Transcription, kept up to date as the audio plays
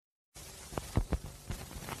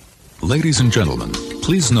Ladies and gentlemen,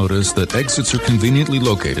 please notice that exits are conveniently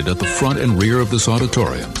located at the front and rear of this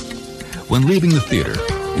auditorium. When leaving the theater,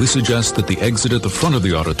 we suggest that the exit at the front of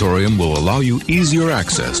the auditorium will allow you easier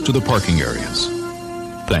access to the parking areas.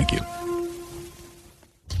 Thank you.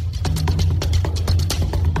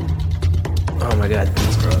 Oh my god,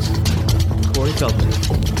 that's gross. Corey Feldman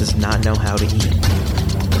does not know how to eat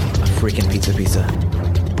a freaking pizza.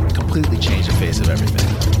 Completely changed the face of everything.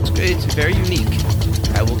 It's very unique.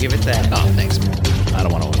 I will give it that. Oh, thanks, man. I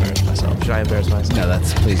don't want to embarrass myself. Should I embarrass myself? No,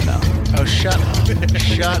 please no. Oh, shut up.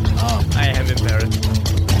 Shut up. I am embarrassed.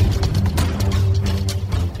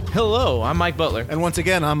 Hello, I'm Mike Butler. And once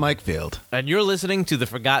again, I'm Mike Field. And you're listening to the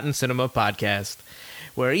Forgotten Cinema Podcast,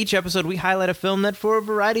 where each episode we highlight a film that for a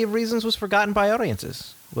variety of reasons was forgotten by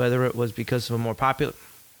audiences. Whether it was because of a more popular...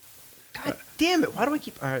 God damn it, why do I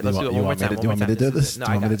keep... All right, let's do it one more time. Do you want me to do this? No,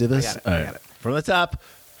 do you want me to do this? I got it. From the top,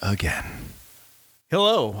 again.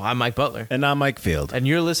 Hello, I'm Mike Butler. And I'm Mike Field. And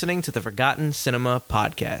you're listening to the Forgotten Cinema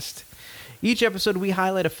Podcast. Each episode we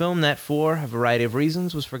highlight a film that for a variety of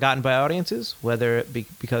reasons was forgotten by audiences, whether it be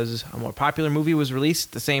because a more popular movie was released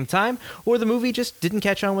at the same time, or the movie just didn't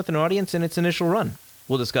catch on with an audience in its initial run.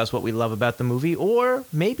 We'll discuss what we love about the movie, or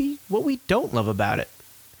maybe what we don't love about it,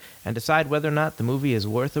 and decide whether or not the movie is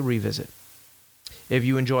worth a revisit. If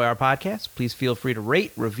you enjoy our podcast, please feel free to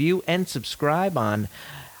rate, review, and subscribe on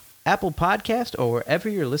Apple Podcast or wherever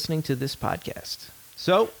you're listening to this podcast.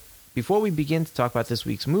 So, before we begin to talk about this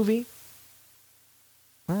week's movie,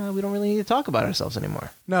 we don't really need to talk about ourselves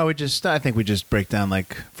anymore. No, I think we just break down,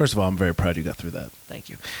 first of all, I'm very proud you got through that. Thank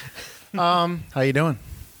you. How you doing?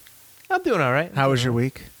 I'm doing all right. How was your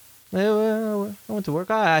week? I went to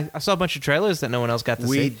work. I saw a bunch of trailers that no one else got to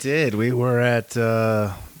see. We did. We were at,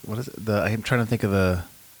 what is it? I'm trying to think of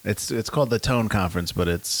it's called the Tone Conference, but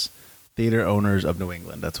it's Theater Owners of New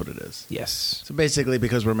England. That's what it is. Yes. So basically,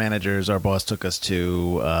 because we're managers, our boss took us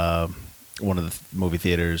to one of the movie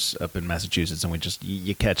theaters up in Massachusetts, and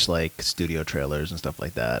you catch studio trailers and stuff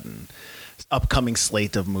like that, and upcoming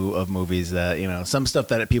slate of movies that some stuff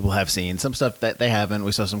that people have seen, some stuff that they haven't.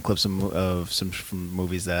 We saw some clips of some from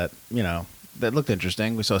movies that that looked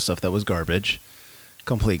interesting. We saw stuff that was garbage,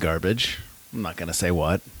 complete garbage. I'm not gonna say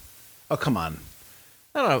what. Oh, come on.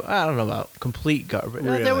 I don't know about complete garbage.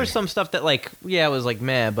 Really? There was some stuff that it was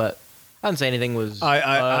meh, but I didn't say anything was.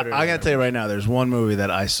 I gotta tell you right now, there's one movie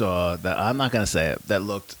that I saw that I'm not gonna say it that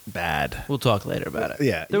looked bad. We'll talk later about it.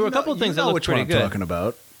 Yeah, there were a couple of things that looked pretty good. Which one I'm talking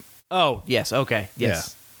about? Oh yes, okay,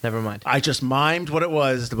 yes. Yeah. Never mind. I just mimed what it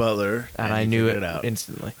was, the Butler, and I knew it out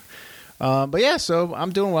instantly. But yeah, so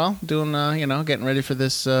I'm doing well. Getting ready for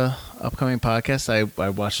this upcoming podcast. I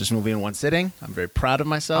watched this movie in one sitting. I'm very proud of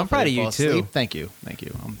myself. I'm proud of you too. Thank you.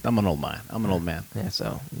 I'm an old man. Yeah.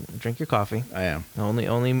 So drink your coffee. I am. Only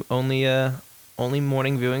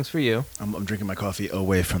morning viewings for you. I'm drinking my coffee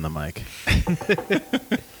away from the mic.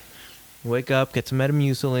 Wake up, get some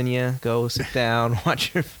Metamucil in you, go sit down,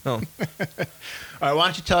 watch your film. All right, why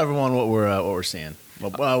don't you tell everyone what we're seeing?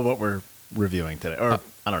 Well, what we're reviewing today, or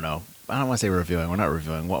I don't know. I don't want to say reviewing. We're not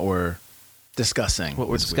reviewing. What we're discussing. What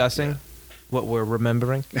we're discussing. What we're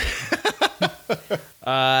remembering.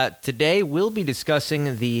 Today we'll be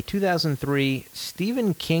discussing the 2003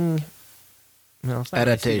 Stephen King. No, it's not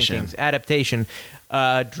adaptation. Adaptation.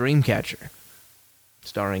 Dreamcatcher,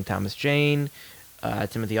 starring Thomas Jane,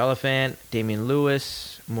 Timothy Olyphant, Damien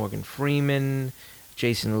Lewis, Morgan Freeman,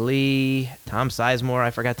 Jason Lee, Tom Sizemore.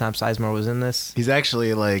 I forgot Tom Sizemore was in this. He's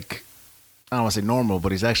actually I don't want to say normal,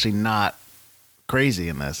 but he's actually not crazy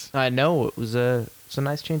in this. I know it's a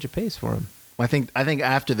nice change of pace for him. I think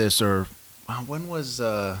after this, or when was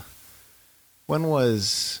the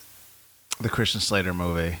Christian Slater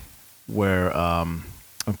movie where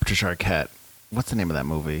Patricia Arquette? What's the name of that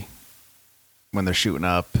movie? When they're shooting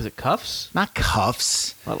up. Is it Cuffs? Not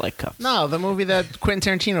Cuffs. I like Cuffs. No, the movie that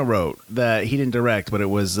Quentin Tarantino wrote that he didn't direct, but it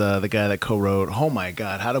was the guy that co-wrote. Oh my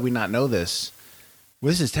God, how did we not know this?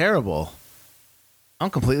 This is terrible. I'm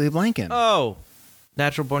completely blanking. Oh,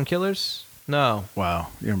 Natural Born Killers? No. Wow,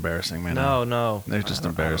 you're embarrassing me. No. They're just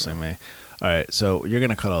embarrassing me. All right, so you're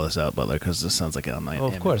gonna cut all this out, Butler, because this sounds like I'm an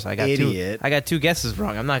of course, I got idiot. I got two guesses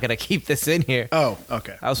wrong. I'm not gonna keep this in here. Oh,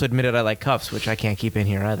 okay. I also admitted I like Cuffs, which I can't keep in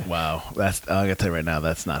here either. Wow, I gotta tell you right now,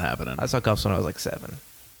 that's not happening. I saw Cuffs when I was 7.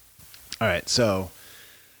 All right, so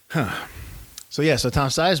Tom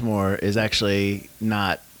Sizemore is actually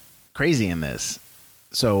not crazy in this.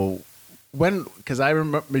 So because I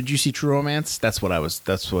remember, did you see True Romance? That's what I was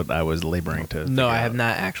laboring to. No, I have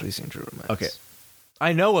not actually seen True Romance. Okay,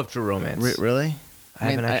 I know of True Romance. Really? I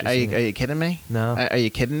haven't actually seen it. Are you kidding me? No. Are you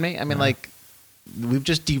kidding me? I mean, we've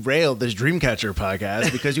just derailed this Dreamcatcher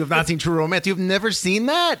podcast because you have not seen True Romance. You've never seen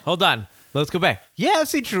that? Hold on. Let's go back. Yeah, I've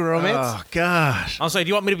seen True Romance. Oh, gosh. I'm sorry, do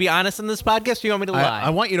you want me to be honest in this podcast or do you want me to lie? I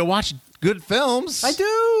want you to watch good films. I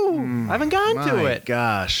do. I haven't gotten to it.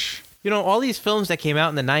 Gosh. You know, all these films that came out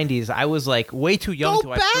in the 90s, I was like way too young to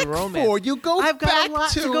watch True Romance. I've got a lot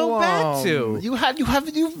to go back to.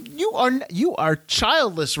 You are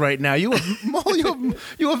childless right now. You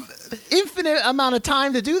have infinite amount of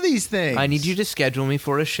time to do these things. I need you to schedule me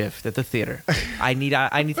for a shift at the theater. I need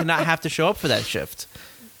to not have to show up for that shift.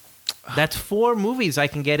 That's 4 movies I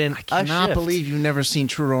can get in. I cannot believe you've never seen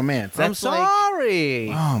True Romance. I'm sorry.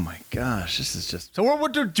 Oh my gosh, this is just. So we're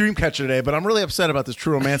doing Dreamcatcher today, but I'm really upset about this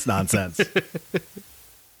True Romance nonsense.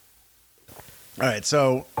 All right,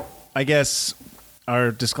 so I guess our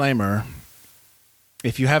disclaimer: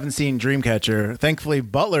 if you haven't seen Dreamcatcher, thankfully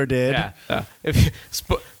Butler did. Yeah. If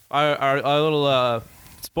our little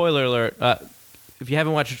spoiler alert. If you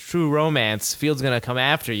haven't watched True Romance, Field's going to come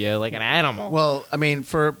after you like an animal. Well, I mean,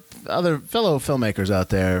 for other fellow filmmakers out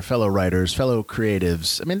there, fellow writers, fellow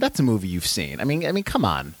creatives, I mean, that's a movie you've seen. I mean, come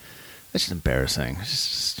on. That's just embarrassing. It's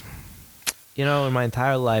just... You know, in my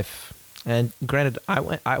entire life, and granted,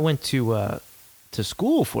 I went to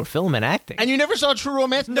school for film and acting. And you never saw True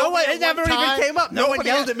Romance? It never even came up. No one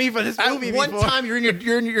yelled at me for this movie At one time,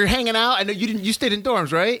 you're hanging out. I know you stayed in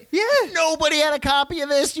dorms, right? Yeah. Nobody had a copy of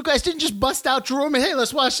this. You guys didn't just bust out True Romance. Hey,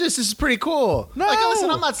 let's watch this. This is pretty cool. No. Like, listen,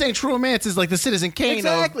 I'm not saying True Romance is like the Citizen Kane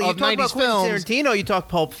exactly. of you talk 90s about films. Tarantino, you talk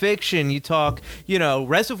Pulp Fiction, you talk,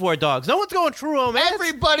 Reservoir Dogs. No one's going True Romance.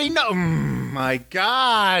 Everybody knows. My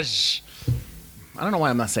gosh. I don't know why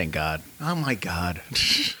I'm not saying God. Oh, my God.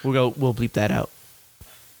 We'll bleep that out.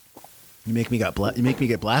 You make me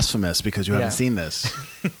get blasphemous because you haven't seen this.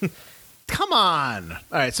 Come on. All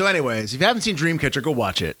right. So, anyways, if you haven't seen Dreamcatcher, go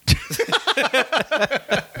watch it.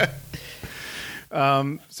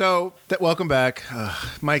 Welcome back.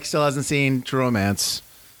 Mike still hasn't seen True Romance.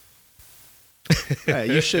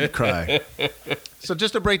 You should cry. So,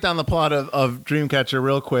 just to break down the plot of Dreamcatcher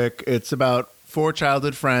real quick, it's about 4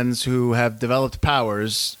 childhood friends who have developed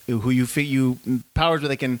powers. Powers where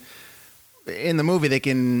they can. In the movie,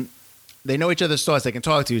 they know each other's thoughts. They can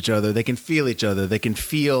talk to each other. They can feel each other. They can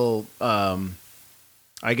feel,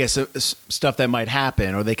 stuff that might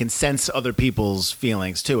happen, or they can sense other people's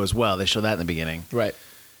feelings too, as well. They show that in the beginning. Right.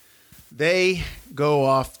 They go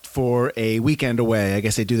off for a weekend away. I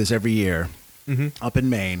guess they do this every year up in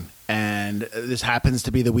Maine. And this happens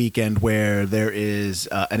to be the weekend where there is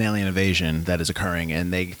an alien invasion that is occurring,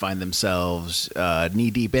 and they find themselves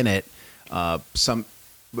knee deep in it.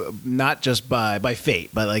 Not just by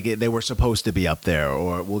fate, but like they were supposed to be up there,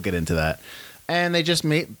 or we'll get into that. And they just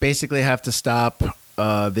basically have to stop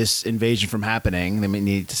this invasion from happening. They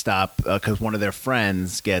need to stop because one of their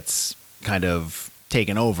friends gets kind of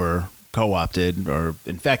taken over, co-opted, or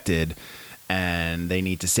infected, and they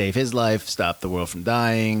need to save his life, stop the world from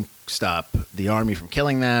dying, stop the army from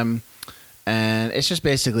killing them. And it's just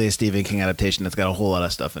basically a Stephen King adaptation that's got a whole lot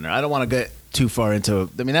of stuff in there. I don't want to get too far into it.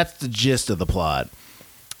 I mean, that's the gist of the plot.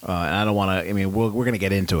 And I don't want to. I mean, we're going to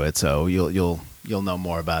get into it, so you'll know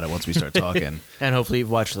more about it once we start talking. And hopefully you've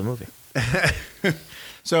watched the movie.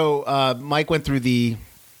 So Mike went through the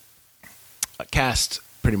cast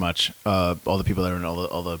pretty much, all the people that are in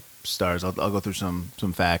all the stars. I'll go through some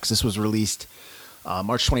facts. This was released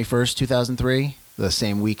March 21st, 2003, the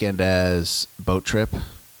same weekend as Boat Trip,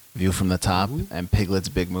 View from the Top, and Piglet's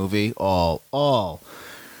Big Movie. All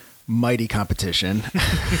mighty competition.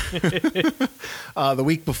 The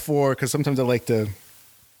week before, because sometimes I like to,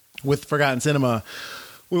 with Forgotten Cinema,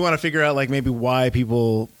 we want to figure out like maybe why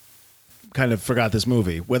people kind of forgot this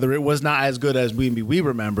movie, whether it was not as good as we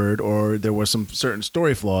remembered, or there were some certain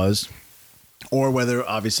story flaws, or whether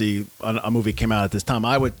obviously a movie came out at this time.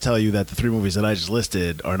 I would tell you that the 3 movies that I just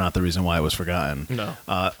listed are not the reason why it was forgotten. No.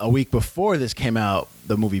 A week before this came out,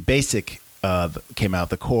 the movie Basic came out,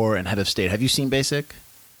 The Core and Head of State. Have you seen Basic?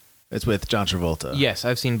 It's with John Travolta. Yes,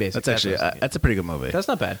 I've seen Basic. That's actually that's a pretty good movie. That's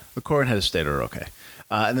not bad. The Core and Head of State are okay.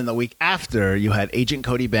 And then the week after, you had Agent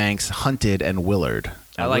Cody Banks, Hunted, and Willard.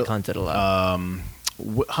 I like Hunted a lot.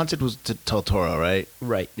 Hunted was Del Toro, right?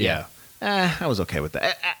 Right. Yeah. I was okay with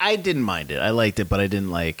that. I didn't mind it. I liked it, but I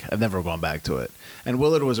didn't like. I've never gone back to it. And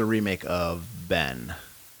Willard was a remake of Ben,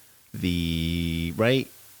 the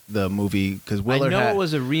movie, because Willard. I know it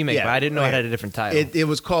was a remake, but I didn't know it had a different title. It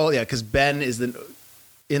was called because Ben is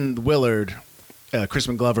in Willard.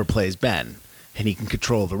 Crispin Glover plays Ben, and he can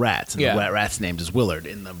control the rats. And the rat's named is Willard.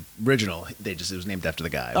 In the original, it was named after the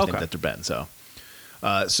guy. It was named after Ben. So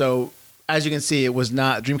as you can see, it was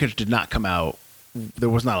not Dreamcatcher did not come out there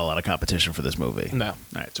was not a lot of competition for this movie. No. All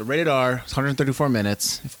right, so rated R, it's 134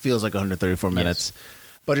 minutes. It feels like 134 minutes.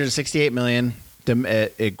 Budget of $68 million.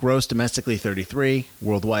 It grossed domestically 33,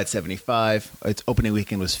 worldwide 75. Its opening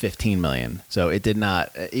weekend was 15 million. So it did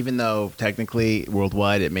not, even though technically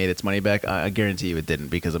worldwide it made its money back, I guarantee you it didn't,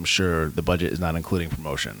 because I'm sure the budget is not including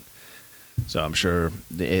promotion. So I'm sure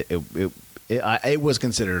it was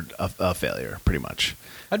considered a failure, pretty much.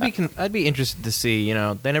 I'd be interested to see. You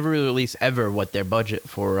know, they never really release ever what their budget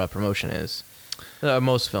for promotion is.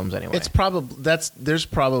 Most films, anyway. It's there's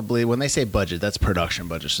probably, when they say budget, that's production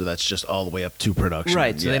budget, so that's just all the way up to production.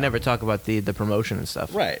 Right. So they never talk about the promotion and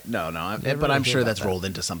stuff. Right. No. But I'm sure that's rolled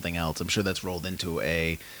into something else. I'm sure that's rolled into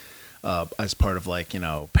a as part of, like, you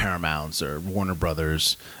know, Paramount's or Warner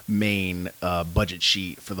Brothers' main budget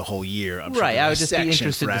sheet for the whole year. I'm sure I would just be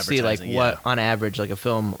interested to see, like, what on average, like a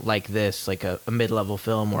film like this, like a mid-level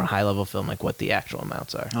film or a high-level film, like what the actual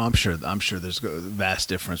amounts are. Oh, I'm sure there's a vast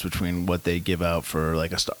difference between what they give out for,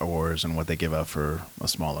 like, a Star Wars and what they give out for a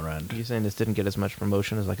smaller end. Are you saying this didn't get as much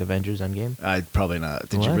promotion as, like, Avengers Endgame? Probably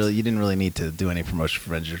not. You didn't really need to do any promotion for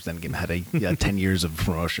Avengers Endgame. It had 10 years of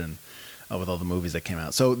promotion. With all the movies that came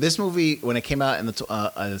out. So this movie, when it came out in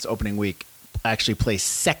its opening week, actually placed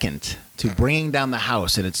second to Bringing Down the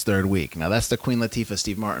House in its third week. Now, that's the Queen Latifah,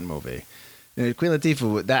 Steve Martin movie. And Queen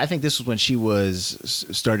Latifah, I think this was when she was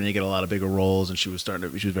starting to get a lot of bigger roles, and she was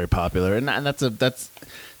very popular. And that's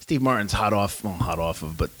Steve Martin's hot off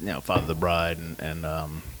of, but, you know, Father of the Bride and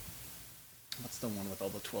what's the one with all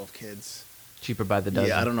the 12 kids? Cheaper by the Dozen.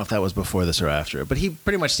 Yeah, I don't know if that was before this or after it, but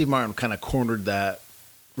Steve Martin kind of cornered that.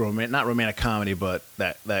 Not romantic comedy, but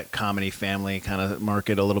that comedy family kind of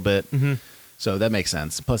market a little bit. Mm-hmm. So that makes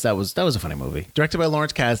sense. Plus, that was a funny movie. Directed by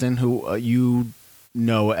Lawrence Kasdan, who you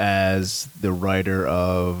know as the writer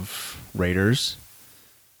of Raiders,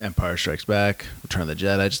 Empire Strikes Back, Return of the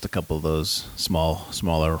Jedi, just a couple of those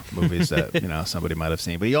smaller movies that, you know, somebody might have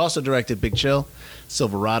seen. But he also directed Big Chill,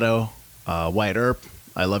 Silverado, Wyatt Earp,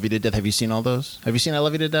 I Love You to Death. Have you seen all those? Have you seen I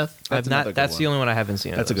Love You to Death? I've not. That's the only one I haven't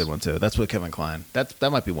seen. That's a good one too. That's with Kevin Kline. That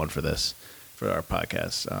might be one for our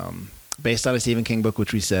podcast. Based on a Stephen King book,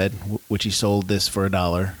 which he sold this for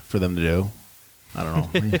 $1 for them to do. I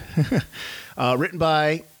don't know. Written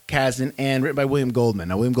by Kasdan and written by William Goldman.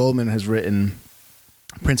 Now, William Goldman has written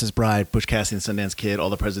Princess Bride, Butch Cassidy and the Sundance Kid, All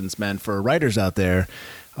the President's Men. For writers out there,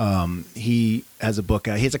 he has a book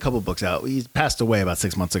out. He has a couple books out. He passed away about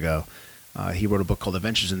 6 months ago. He wrote a book called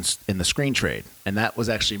Adventures in the Screen Trade, and that was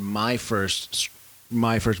actually my first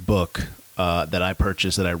book that I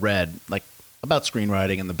purchased, that I read, like, about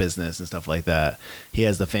screenwriting and the business and stuff like that. He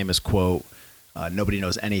has the famous quote, "Nobody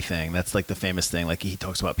knows anything." That's like the famous thing. Like, he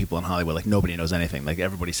talks about people in Hollywood, like, nobody knows anything. Like,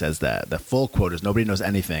 everybody says that. The full quote is, "Nobody knows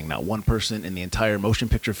anything. Not one person in the entire motion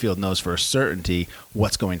picture field knows for a certainty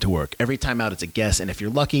what's going to work. Every time out, it's a guess, and if you're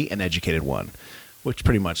lucky, an educated one," which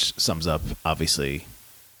pretty much sums up, obviously,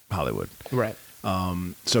 Hollywood. Right.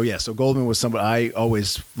 So Goldman was somebody I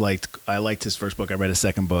always liked. I liked his first book. I read his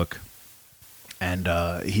second book, and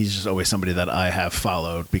he's just always somebody that I have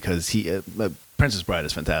followed, because Princess Bride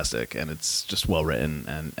is fantastic, and it's just well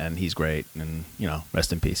written, and he's great, and, you know,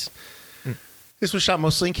 rest in peace. This was shot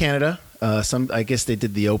mostly in Canada. I guess they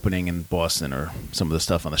did the opening in Boston, or some of the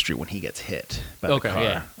stuff on the street when he gets hit by the car.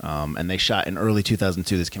 Yeah. And they shot in early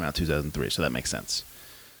 2002. This came out in 2003, so that makes sense.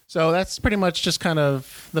 So that's pretty much just kind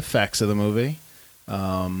of the facts of the movie.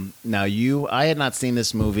 Now, I had not seen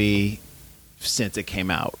this movie since it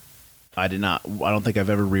came out. I don't think I've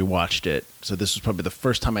ever rewatched it. So this was probably the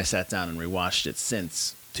first time I sat down and rewatched it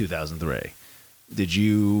since 2003.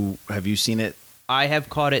 Have you seen it? I have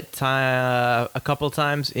caught it a couple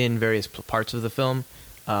times in various parts of the film,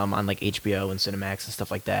 on, like, HBO and Cinemax and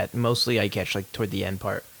stuff like that. Mostly I catch, like, toward the end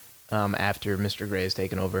part, after Mr. Gray has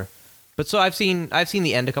taken over. But so I've seen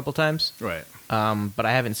the end a couple times, right? But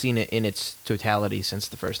I haven't seen it in its totality since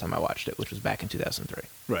the first time I watched it, which was back in 2003.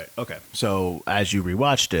 Right. Okay. So as you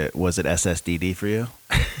rewatched it, was it SSDD for you?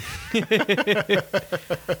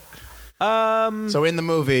 So in the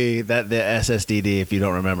movie, that the SSDD, if you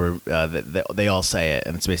don't remember, they all say it,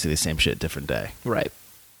 and it's basically the same shit, different day. Right.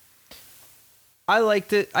 I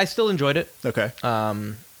liked it. I still enjoyed it. Okay.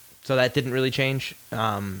 So that didn't really change.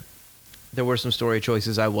 There were some story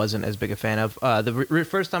choices I wasn't as big a fan of. The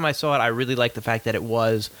first time I saw it, I really liked the fact that it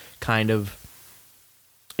was kind of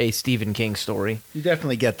a Stephen King story. You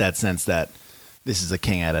definitely get that sense that this is a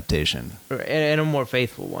King adaptation. And a more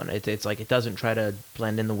faithful one. It's like, it doesn't try to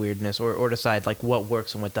blend in the weirdness or decide, like, what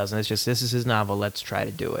works and what doesn't. It's just, this is his novel, let's try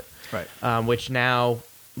to do it. Right. Which now,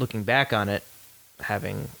 looking back on it,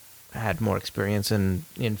 having had more experience in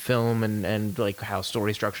film and like how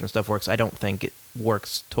story structure and stuff works, I don't think it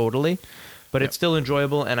works totally. but it's still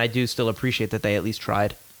enjoyable, and I do still appreciate that they at least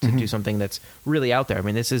tried to do something that's really out there. I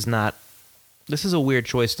mean, this is a weird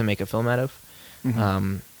choice to make a film out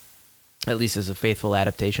of. At least as a faithful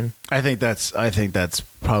adaptation. I think that's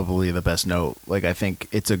probably the best note. Like, I think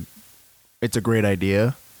it's a great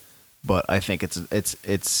idea, but I think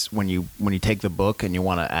it's when you take the book and you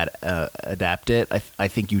want to adapt it, I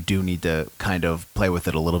think you do need to kind of play with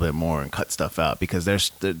it a little bit more and cut stuff out, because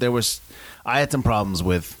I had some problems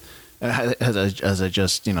with, as I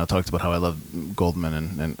just talked about how I love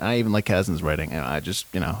Goldman and I even like Kasdan's writing, and I just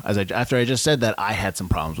after I just said that, I had some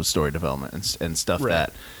problems with story development and stuff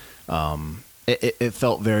that. It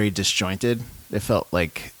felt very disjointed. It felt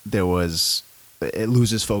like it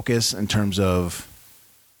loses focus in terms of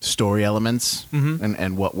story elements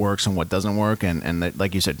and what works and what doesn't work, and that,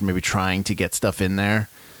 like you said, maybe trying to get stuff in there.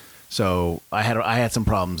 So I had some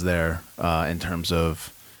problems there in terms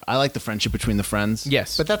of, I like the friendship between the friends.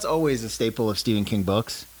 Yes, but that's always a staple of Stephen King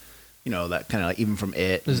books. That kind of like, even from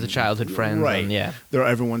It. This is the childhood friends. Right. And, yeah. They're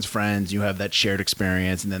everyone's friends. You have that shared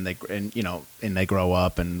experience, and then they grow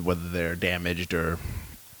up, and whether they're damaged or,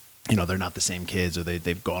 they're not the same kids, or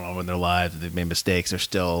they've gone on in their lives, or they've made mistakes, there's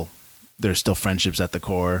still friendships at the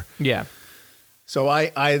core. Yeah. So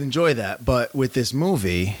I enjoy that. But with this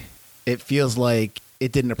movie, it feels like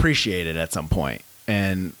it didn't appreciate it at some point.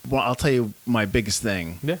 And I'll tell you my biggest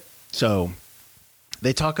thing. Yeah. So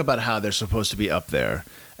they talk about how they're supposed to be up there.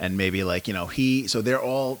 And maybe like, so they're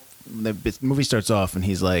all, the movie starts off and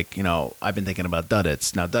he's like, I've been thinking about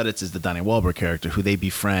Duddits. Now, Duddits is the Donnie Wahlberg character who they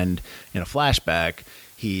befriend in a flashback.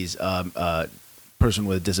 He's a person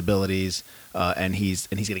with disabilities, and he's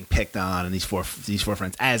getting picked on. And these four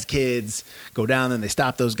friends as kids go down and they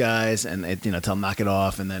stop those guys and they, tell them knock it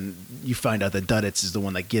off. And then you find out that Duddits is the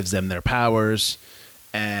one that gives them their powers.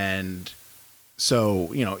 And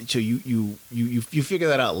so, so you figure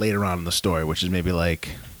that out later on in the story, which is maybe like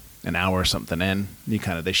an hour or something in. They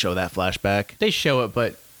show that flashback. They show it,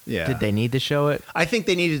 but did they need to show it? I think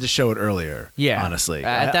they needed to show it earlier. Yeah, honestly.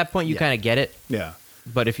 At that point, you kind of get it. Yeah,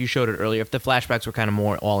 but if you showed it earlier, if the flashbacks were kind of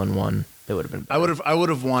more all in one, it would have been better. I would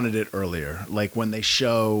have wanted it earlier, like when they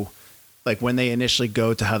show. Like when they initially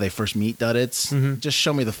go to how they first meet Duddits, just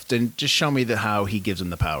show me how he gives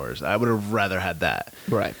them the powers. I would have rather had that.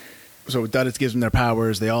 Right. So Duddits gives them their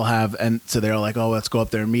powers. They all have, and so they're like, "Oh, let's go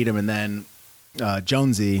up there and meet him." And then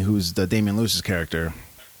Jonesy, who's the Damien Lewis's character,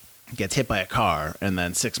 gets hit by a car, and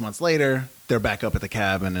then 6 months later, they're back up at the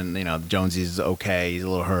cabin, and Jonesy's okay. He's a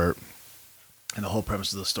little hurt, and the whole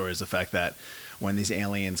premise of the story is the fact that when these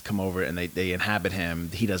aliens come over and they inhabit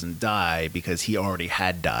him, he doesn't die because he already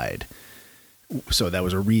had died. So that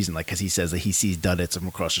was a reason, like, because he says that he sees Duddits from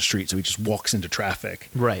across the street, so he just walks into traffic,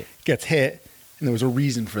 right? Gets hit, and there was a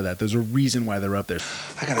reason for that. There's a reason why they're up there.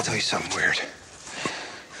 I gotta tell you something weird.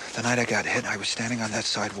 The night I got hit, I was standing on that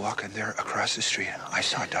sidewalk, and there across the street, I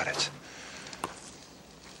saw Duddits.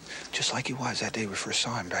 Just like he was that day we first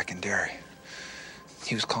saw him back in Derry.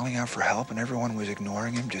 He was calling out for help, and everyone was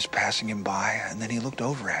ignoring him, just passing him by, and then he looked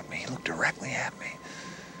over at me. He looked directly at me.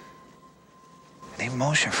 And he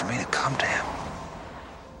motioned for me to come to him.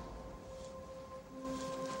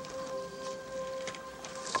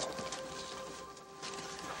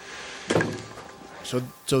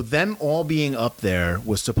 So them all being up there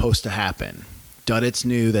was supposed to happen. Duddits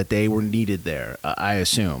knew that they were needed there. I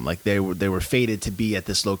assume, like they were fated to be at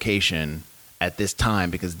this location at this time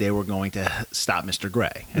because they were going to stop Mr.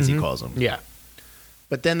 Gray, as he calls him. Yeah.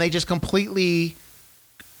 But then they just completely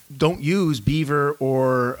don't use Beaver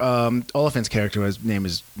or Olyphant's character. His name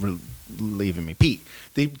is leaving me. Pete.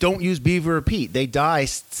 They don't use Beaver or Pete. They die.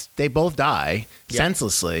 They both die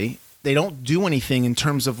senselessly. They don't do anything in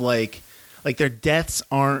terms of like their deaths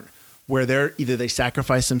aren't where they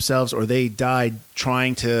sacrifice themselves or they died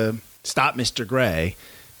trying to stop Mr. Gray.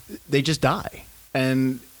 They just die.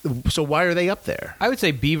 And so why are they up there? I would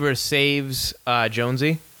say Beaver saves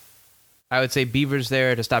Jonesy. I would say Beaver's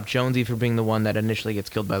there to stop Jonesy from being the one that initially gets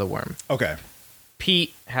killed by the worm. Okay.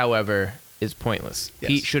 Pete, however, is pointless. Yes.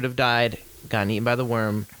 Pete should have died, gotten eaten by the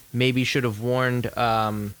worm. Maybe should have warned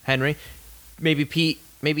Henry.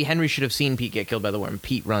 Maybe Henry should have seen Pete get killed by the worm.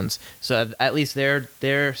 Pete runs. So at least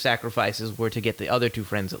their sacrifices were to get the other two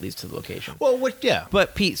friends at least to the location. Well, yeah.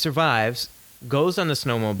 But Pete survives, goes on the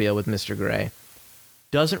snowmobile with Mr. Gray,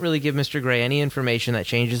 doesn't really give Mr. Gray any information that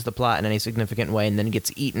changes the plot in any significant way, and then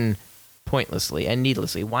gets eaten pointlessly and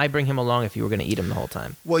needlessly. Why bring him along if you were going to eat him the whole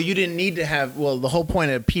time? Well, you didn't need to have. Well, the whole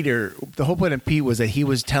point of Pete was that he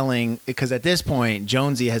was telling, because at this point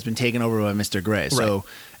Jonesy has been taken over by Mr. Gray. So,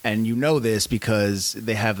 and you know this because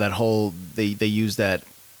they have that whole they use that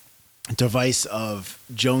device of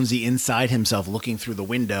Jonesy inside himself looking through the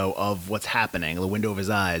window of what's happening, the window of his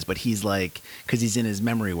eyes, but he's like, because he's in his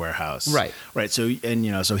memory warehouse. Right. So,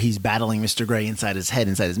 and so he's battling Mr. Gray inside his head,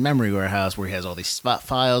 inside his memory warehouse where he has all these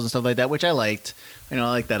files and stuff like that, which I liked. I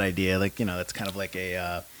like that idea. Like, that's kind of like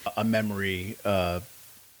a memory, a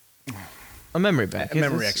memory bank. a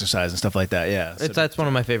memory exercise and stuff like that. Yeah. That's one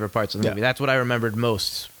of my favorite parts of the movie. Yeah. That's what I remembered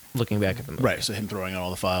most looking back at the movie. Right. So him throwing out all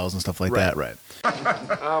the files and stuff like that. Right.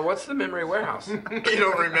 What's the memory warehouse? You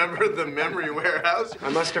don't remember the memory warehouse? I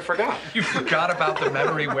must have forgot. You forgot about the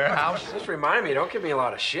memory warehouse? Just remind me, don't give me a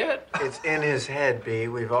lot of shit. It's in his head, B.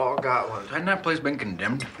 We've all got one. Hasn't that place been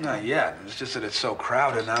condemned? Not yet. It's just that it's so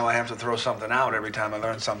crowded now I have to throw something out every time I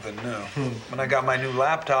learn something new. When I got my new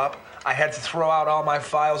laptop, I had to throw out all my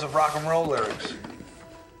files of rock and roll lyrics.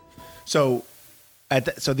 So,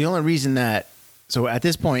 so the only reason that at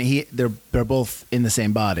this point they're both in the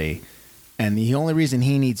same body, and the only reason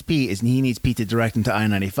he needs Pete is he needs Pete to direct him to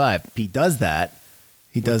I-95. Pete does that.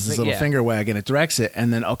 He does this little finger wag and it directs it,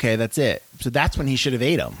 and then that's it. So that's when he should have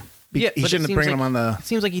ate him. He shouldn't have brought him on the. It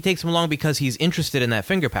seems like he takes him along because he's interested in that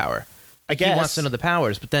finger power. I guess he wants to know the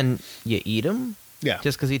powers, but then you eat him. Yeah.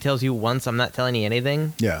 Just because he tells you once, I'm not telling you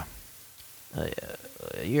anything. Yeah.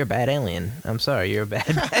 You're a bad alien. I'm sorry. You're a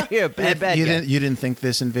bad. You're a bad guy. You didn't think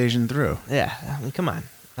this invasion through. Yeah. I mean, come on.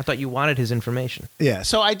 I thought you wanted his information. Yeah.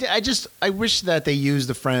 So I wish that they used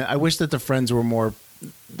the friend. I wish that the friends were more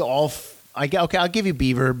I'll give you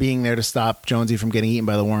Beaver being there to stop Jonesy from getting eaten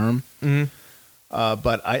by the worm. Mm-hmm.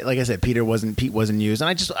 But like I said, Pete wasn't used, and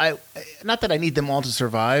I not that I need them all to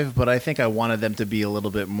survive, but I think I wanted them to be a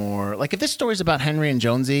little bit more like if this story's about Henry and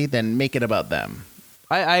Jonesy, then make it about them.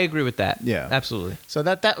 I agree with that. Yeah, absolutely. So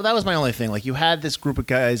that was my only thing. Like you had this group of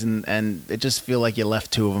guys, and it just feel like you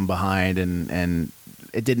left two of them behind, and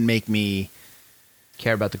it didn't make me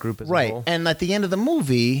care about the group as a right. whole. And at the end of the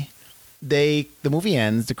movie, the movie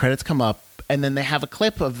ends, the credits come up, and then they have a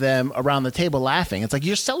clip of them around the table laughing. It's like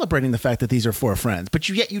you're celebrating the fact that these are four friends, but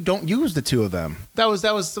yet you don't use the two of them. That was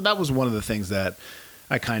one of the things that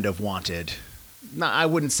I kind of wanted. I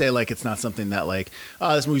wouldn't say like it's not something that like,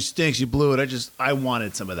 oh, this movie stinks, you blew it. I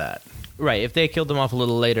wanted some of that. Right. If they killed them off a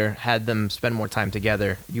little later, had them spend more time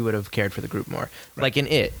together, you would have cared for the group more. Right. Like in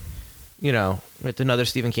It, it's another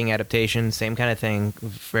Stephen King adaptation, same kind of thing,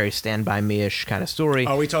 very Stand By Me-ish kind of story.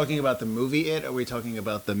 Are we talking about the movie It, or are we talking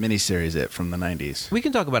about the miniseries It from the 90s? We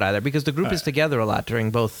can talk about either, because the group is together a lot during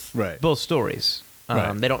both stories.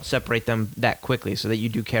 They don't separate them that quickly, so that you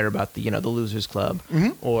do care about the Losers Club,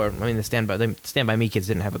 or the Stand By Me kids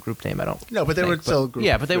didn't have a group name. I don't. No, but they were still a group.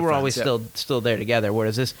 Yeah, but they were friends, always still there together.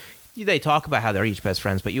 Whereas this, they talk about how they're each best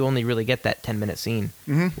friends, but you only really get that 10-minute scene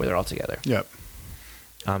where they're all together. Yep.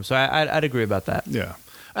 So I'd agree about that. Yeah.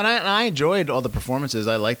 And I enjoyed all the performances.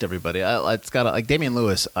 I liked everybody. It's got like Damien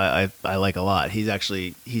Lewis. I like a lot.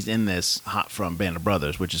 He's in this hot from Band of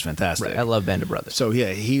Brothers, which is fantastic. Right. I love Band of Brothers. So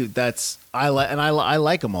yeah, I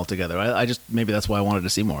like them all together. I just maybe that's why I wanted to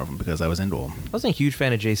see more of them, because I was into them. I wasn't a huge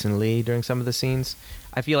fan of Jason Lee during some of the scenes.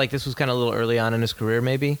 I feel like this was kind of a little early on in his career.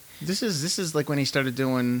 Maybe this is like when he started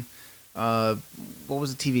doing. What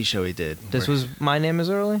was the TV show he did? This was My Name Is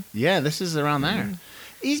Early. Yeah, this is around there.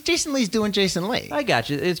 Jason Lee's doing Jason Lee. I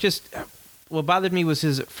got you. It's just what bothered me was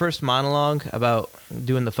his first monologue about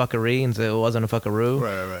doing the fuckery and so it wasn't a fuckaroo.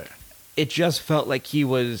 Right. It just felt like he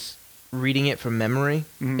was reading it from memory.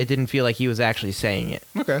 It didn't feel like he was actually saying it.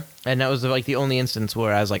 Okay. And that was like the only instance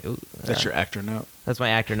where I was like, ooh, that's your actor note. That's my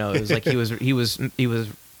actor note. It was like he was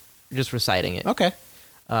just reciting it. Okay.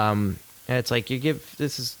 And it's like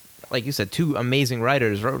this is like you said, two amazing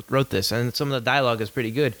writers wrote this, and some of the dialogue is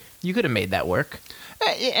pretty good. You could have made that work.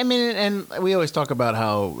 I mean, and we always talk about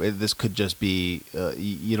how this could just be,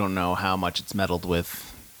 you don't know how much it's meddled with,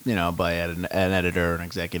 by an editor or an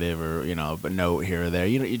executive or, a note here or there.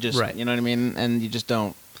 You just, right. You know what I mean? And you just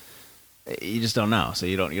don't know. So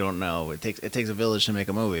you don't know. It takes a village to make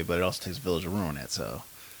a movie, but it also takes a village to ruin it. So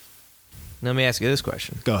let me ask you this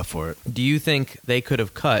question. Go for it. Do you think they could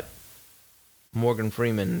have cut Morgan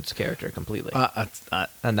Freeman's character completely?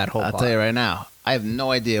 And that whole plot? I'll tell you right now, I have no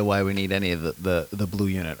idea why we need any of the blue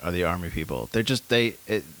unit or the army people. They're just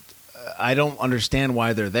I don't understand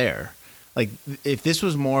why they're there. Like, if this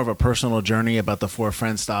was more of a personal journey about the four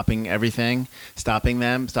friends stopping everything, stopping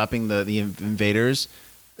the invaders,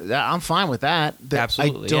 I'm fine with that.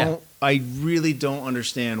 Absolutely. I really don't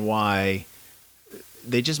understand why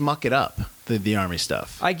they just muck it up, the army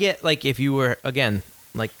stuff. I get, like, if you were, again,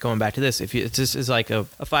 like going back to this, if this is like a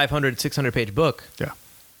 500, 600 page book, yeah,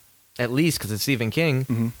 at least because it's Stephen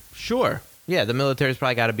King, sure, Yeah, the military's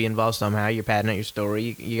probably got to be involved somehow. You're padding out your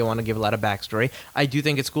story. You want to give a lot of backstory. I do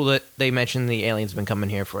think it's cool that they mentioned the aliens have been coming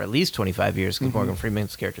here for at least 25 years because Morgan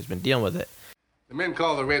Freeman's character's been dealing with it. The men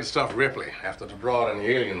call the red stuff Ripley, after the broad in the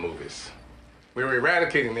alien movies. We were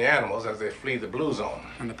eradicating the animals as they flee the blue zone.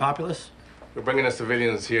 And the populace? We're bringing the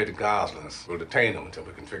civilians here to Gosling's. We'll detain them until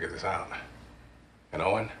we can figure this out. And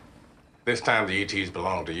Owen, this time the ETs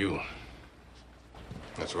belong to you.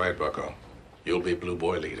 That's right, Bucko. You'll be Blue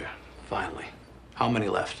Boy leader. Finally. How many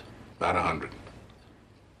left? About 100.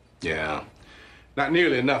 Yeah. Not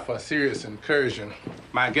nearly enough for a serious incursion.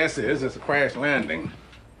 My guess is it's a crash landing.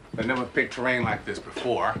 They never picked terrain like this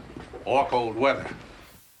before, or cold weather.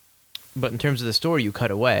 But in terms of the story, you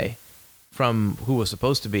cut away from who was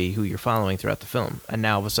supposed to be who you're following throughout the film. And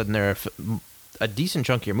now all of a sudden a decent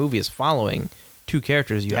chunk of your movie is following two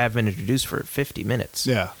characters you have been introduced for 50 minutes.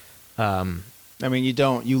 Yeah. I mean,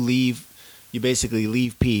 you basically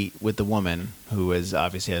leave Pete with the woman who is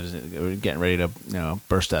obviously getting ready to,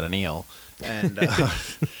 burst out an eel. And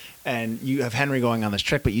and you have Henry going on this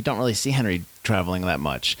trek, but you don't really see Henry traveling that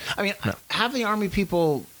much. I mean, have the army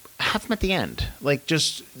people have them at the end. Like,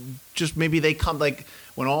 just maybe they come, like,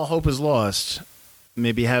 when all hope is lost,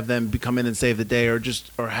 maybe have them come in and save the day, or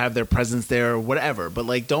have their presence there or whatever. But,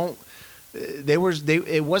 like,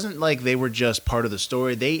 it wasn't like they were just part of the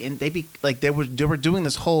story. They were doing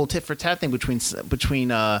this whole tit for tat thing between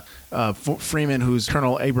Freeman, who's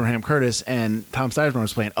Colonel Abraham Curtis, and Tom Sizemore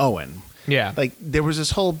was playing Owen. Yeah. Like, there was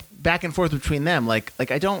this whole back and forth between them.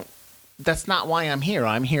 Like I don't. That's not why I'm here.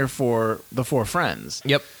 I'm here for the four friends.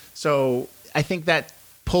 Yep. So I think that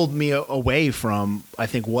pulled me away from, I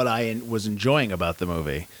think, what I was enjoying about the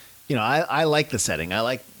movie. I like the setting. I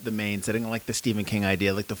like the main setting. I like the Stephen King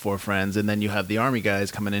idea, like the four friends, and then you have the army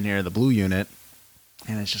guys coming in here, the blue unit,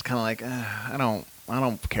 and it's just kind of like, I don't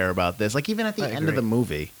care about this. Like, even at the end of the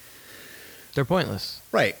movie, they're pointless.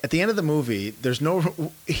 Right. At the end of the movie,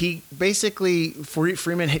 he basically,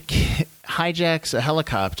 Freeman hijacks a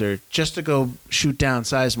helicopter just to go shoot down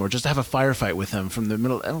Sizemore, just to have a firefight with him from the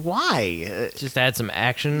middle. And why? Just add some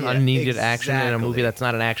action, unneeded action in a movie that's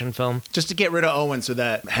not an action film. Just to get rid of Owen so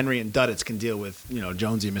that Henry and Duddits can deal with,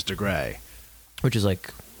 Jonesy and Mr. Gray. Which is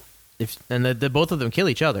like, the both of them kill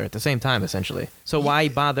each other at the same time, essentially. So why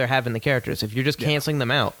bother having the characters if you're just canceling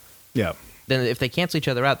them out? Yeah. Then if they cancel each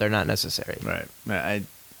other out, they're not necessary. Right.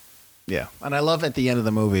 And I love at the end of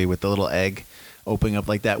the movie with the little egg opening up,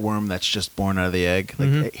 like that worm that's just born out of the egg.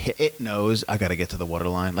 Like it knows I got to get to the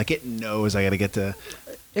waterline. Like, it knows I got to get to.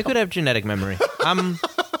 It could have genetic memory. I'm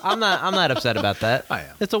not upset about that. I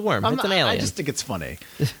am. It's a worm. It's an alien. I just think it's funny.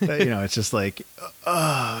 It's just like,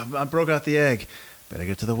 I broke out the egg. Better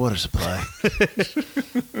get to the water supply.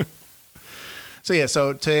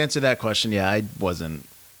 So to answer that question, I wasn't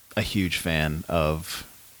a huge fan of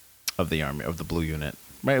the army, of the blue unit.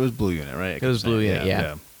 Right, it was blue unit, right? It was blue unit,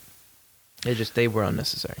 yeah. They were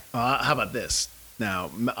unnecessary. How about this?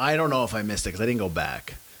 Now, I don't know if I missed it because I didn't go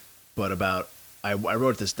back, but I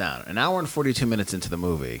wrote this down. An hour and 42 minutes into the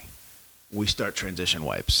movie, we start transition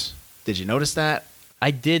wipes. Did you notice that?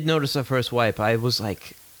 I did notice the first wipe. I was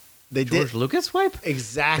like, George Lucas wipe?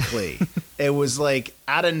 Exactly. It was like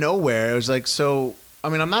out of nowhere. It was like, so, I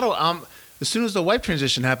mean, as soon as the wipe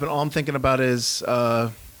transition happened, all I'm thinking about is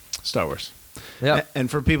Star Wars. Yeah. And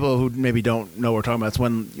for people who maybe don't know what we're talking about,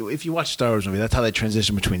 it's if you watch a Star Wars movie, that's how they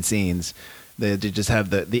transition between scenes. They just have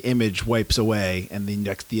the image wipes away, and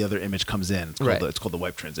the other image comes in. It's called the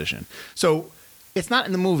wipe transition. So it's not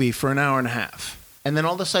in the movie for an hour and a half, and then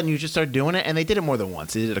all of a sudden you just start doing it, and they did it more than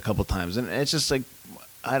once. They did it a couple times, and it's just like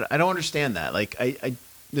I don't understand that. Like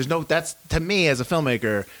that's, to me as a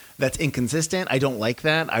filmmaker, that's inconsistent. I don't like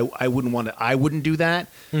that. I wouldn't do that,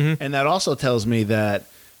 and that also tells me that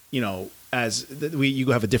you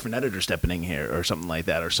have a different editor stepping in here or something like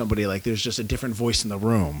that, or somebody, like, there's just a different voice in the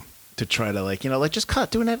room to try to just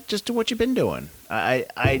cut, just do what you've been doing.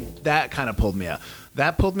 That kind of pulled me out.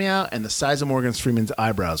 That pulled me out, and the size of Morgan Freeman's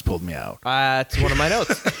eyebrows pulled me out. It's one of my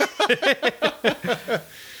notes.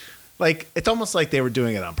 Like, it's almost like they were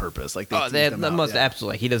doing it on purpose. Like,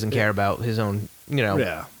 absolutely. He doesn't care about his own,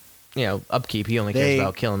 upkeep. He only cares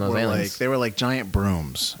about killing those aliens. They were like giant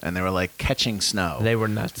brooms, and they were like catching snow. They were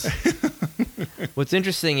nuts. What's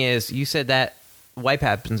interesting is you said that wipe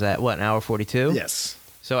happens at an hour 42? Yes.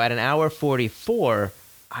 So at an hour 44,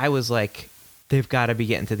 I was like, they've got to be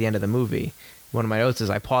getting to the end of the movie. One of my notes is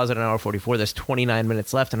I paused at an hour 44. There's 29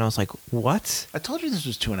 minutes left, and I was like, what? I told you this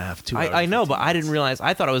was 2 hours. I know, but I didn't realize.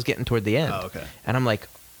 I thought I was getting toward the end. Oh, okay. And I'm like,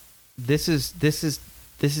 this is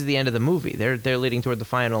the end of the movie. They're leading toward the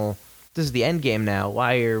final. This is the end game now.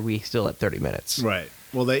 Why are we still at 30 minutes? Right.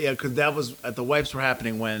 Well, because that was the wipes were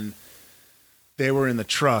happening when they were in the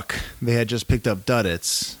truck. They had just picked up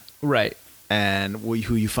Duddits, Right. and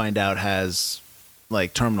who you find out has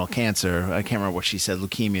like terminal cancer. I can't remember what she said,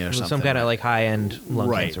 leukemia or something. Some kind of like high-end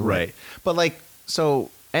lung cancer. Right. But like, so,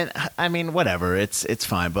 and I mean, whatever. It's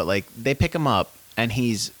fine. But like, they pick him up, and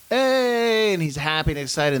he's and he's happy and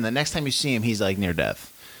excited. And the next time you see him, he's like near death.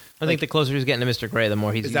 I think the closer he's getting to Mr. Gray, the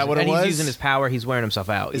more he's Is using, that what it and was? he's using his power. He's wearing himself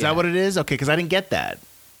out. Is that what it is? Okay, because I didn't get that.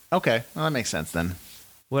 Okay, well, that makes sense then.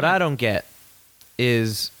 What I don't get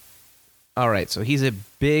is, all right, so he's a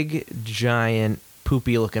big, giant,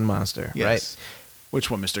 poopy-looking monster, Yes. right?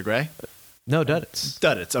 Which one, Mr. Gray? No, Duddits.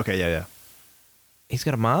 Duddits. Okay, yeah. He's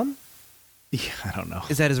got a mom? Yeah, I don't know.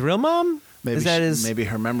 Is that his real mom? Maybe is that his? maybe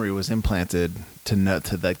her memory was implanted to know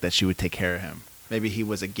that she would take care of him. Maybe he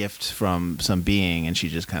was a gift from some being, and she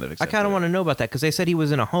just kind of I accepted kind of it. want to know about that because they said he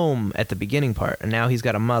was in a home at the beginning part, and now he's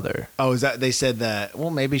got a mother. Oh, is that they said that? Well,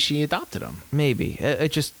 maybe she adopted him. Maybe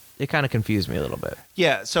it kind of confused me a little bit.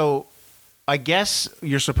 Yeah. So, I guess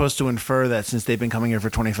you're supposed to infer that since they've been coming here for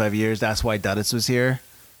 25 years, that's why Duddits was here.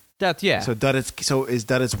 That's yeah. So Duddits. So is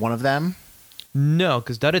Duddits one of them? No,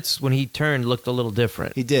 because Duddits when he turned looked a little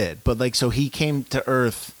different. He did, but like, so he came to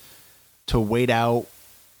Earth to wait out.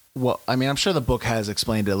 Well, I mean, I'm sure the book has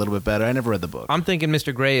explained it a little bit better. I never read the book. I'm thinking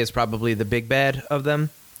Mr. Gray is probably the big bad of them,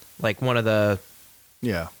 like one of the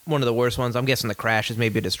worst ones. I'm guessing the crash is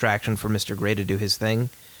maybe a distraction for Mr. Gray to do his thing.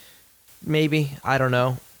 Maybe, I don't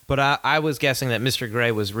know, but I was guessing that Mr.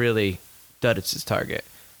 Gray was really Duddits' target.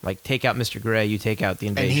 Like, take out Mr. Gray, you take out the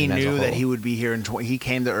invasion. And he as a knew that whole. he would be here. He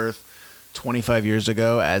came to Earth 25 years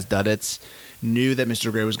ago as Duddits. Knew that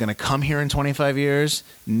Mr. Gray was going to come here in 25 years.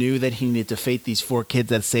 Knew that he needed to fate these 4 kids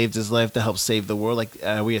that saved his life to help save the world. Like,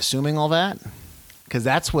 are we assuming all that? Because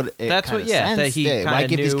that's what. That he Why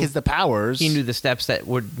give these kids the powers? He knew the steps that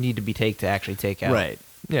would need to be taken to actually take out. Right.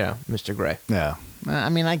 Yeah, Mr. Gray. Yeah. I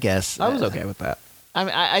mean, I guess I was okay with that. I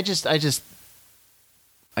mean, I guess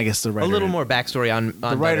the writer, A little more backstory on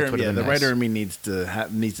the writer. Duddits would have Yeah, been the nice. writer in me needs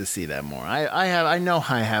to see that more. I know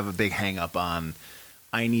I have a big hang up on.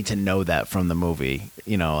 I need to know that from the movie.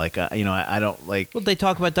 You know, like I don't like. Well, they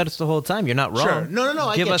talk about Duddits the whole time. You're not wrong. Sure. No.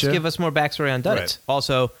 I get you. Give us more backstory on Duddits. Right.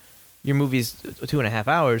 Also, your movie's 2.5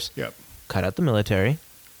 hours. Yep. Cut out the military.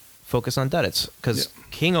 Focus on Duddits because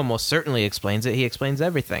King almost certainly explains it. He explains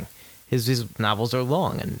everything. His novels are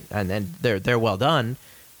long and then they're well done,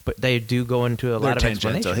 but they do go into a lot of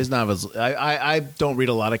explanation. His novels. I don't read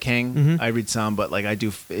a lot of King. Mm-hmm. I read some, but like I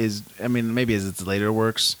do. Maybe as its later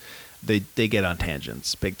works, they get on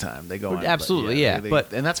tangents big time. They go on absolutely,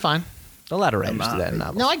 and that's fine. A lot of writers do that in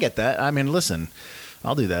novels. No, I get that. I mean, listen,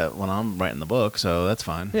 I'll do that when I'm writing the book, so that's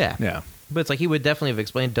fine. Yeah. But it's like he would definitely have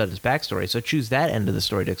explained Duddits' backstory, so choose that end of the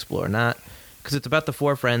story to explore, not because it's about the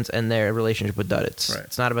 4 friends and their relationship with Duddits. Right.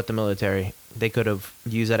 It's not about the military. They could have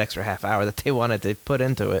used that extra half hour that they wanted to put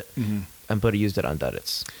into it and used it on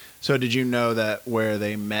Duddits. So did you know that where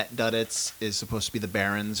they met Duddits is supposed to be the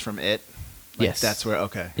Barons from It? Like, yes. That's where,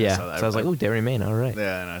 okay. Yeah. I saw that. So I was like, oh, Derry Maine, all right.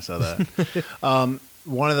 Yeah, and I saw that.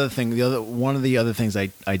 One of the other things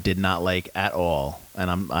I did not like at all,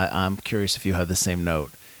 and I'm curious if you have the same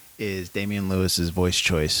note, is Damien Lewis's voice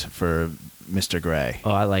choice for Mr. Gray.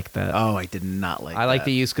 Oh, I like that. Oh, I did not like that. I like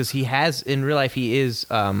the use because he has, in real life, he is,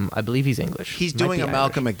 I believe he's English. He's Might doing be a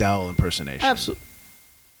Malcolm Irish. McDowell impersonation. Absolutely.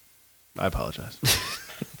 I apologize.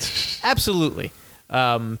 Absolutely.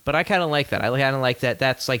 But I kind of like that. I kind of like that.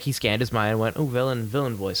 That's like he scanned his mind and went, oh, villain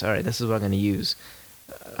voice. All right, this is what I'm going to use.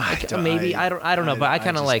 I don't know, but I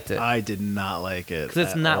kind of liked it. I did not like it. Because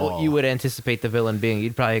it's not what you would anticipate the villain being.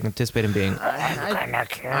 You'd probably anticipate him being. I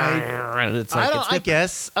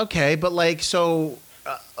guess. Okay, but like, so.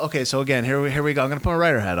 So again, here we go. I'm going to put my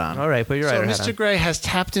writer hat on. All right, put your writer hat on. So Mr. Gray has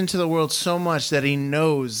tapped into the world so much that he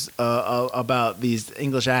knows about these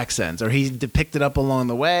English accents, or he depicted up along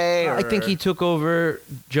the way. Or... I think he took over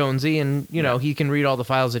Jonesy, and he can read all the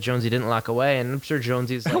files that Jonesy didn't lock away. And I'm sure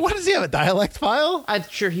Jonesy's. Like, what does he have, a dialect file? I'm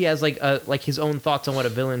sure he has like his own thoughts on what a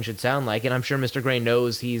villain should sound like, and I'm sure Mr. Gray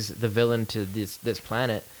knows he's the villain to this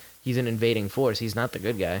planet. He's an invading force. He's not the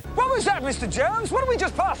good guy. What was that, Mr. Jones? What did we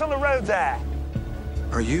just pass on the road there?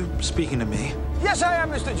 Are you speaking to me? Yes, I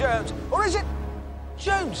am, Mr. Jones. Or is it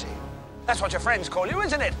Jonesy? That's what your friends call you,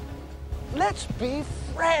 isn't it? Let's be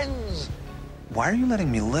friends. Why are you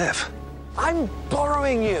letting me live? I'm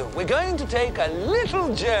borrowing you. We're going to take a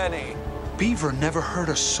little journey. Beaver never hurt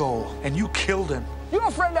a soul, and you killed him.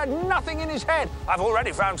 Your friend had nothing in his head. I've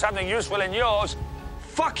already found something useful in yours.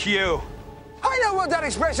 Fuck you. I know what that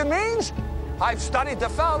expression means. I've studied the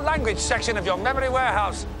foul language section of your memory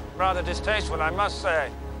warehouse. Rather distasteful, I must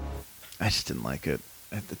say. I just didn't like it.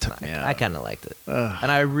 It took me out. I kind of liked it.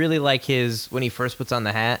 And I really like when he first puts on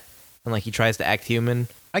the hat, and like he tries to act human.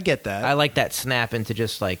 I get that. I like that snap into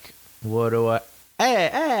just like, what do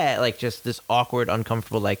I, like just this awkward,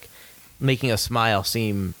 uncomfortable, like making a smile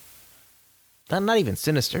seem not even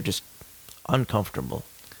sinister, just uncomfortable.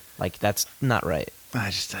 Like that's not right.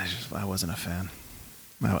 I wasn't a fan.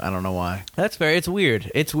 I don't know why. That's fair. It's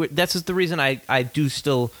weird. It's weird. That's just the reason I do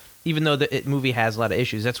still, even though the movie has a lot of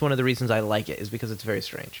issues, that's one of the reasons I like it, is because it's very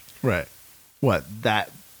strange. Right. What,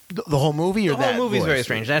 that, the whole movie or that? The whole movie's voice? very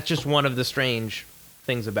strange. That's just one of the strange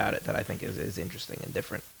things about it that I think is interesting and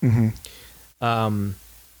different. Mm-hmm.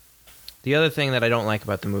 The other thing that I don't like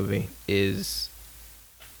about the movie is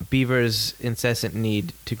Beaver's incessant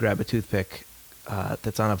need to grab a toothpick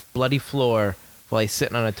that's on a bloody floor while he's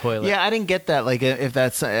sitting on a toilet. Yeah, I didn't get that. Like, if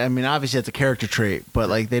that's, I mean, obviously that's a character trait, but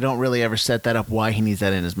like they don't really ever set that up why he needs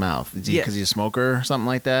that in his mouth. Is he because he's a smoker or something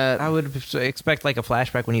like that? I would expect like a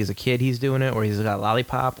flashback when he was a kid he's doing it, or he's got a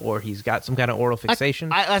lollipop, or he's got some kind of oral fixation.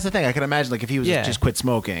 That's the thing. I can imagine like if he was just quit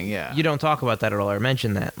smoking, You don't talk about that at all or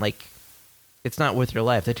mention that. Like, it's not worth your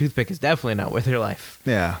life. The toothpick is definitely not worth your life.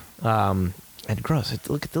 Yeah. And gross.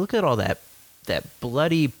 Look at all that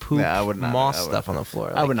bloody poop moss stuff on the floor.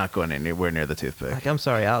 Like, I would not go anywhere near the toothpick. Like, I'm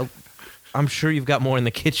sorry. I'm sure you've got more in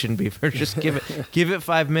the kitchen, Beaver. Just give it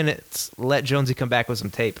 5 minutes. Let Jonesy come back with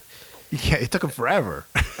some tape. Yeah, it took him forever.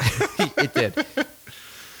 It did.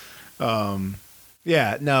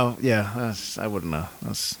 Yeah, no, yeah, I wouldn't know.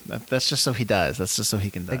 That's just so he dies. That's just so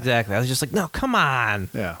he can die. Exactly. I was just like, no, come on.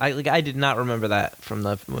 Yeah. I did not remember that from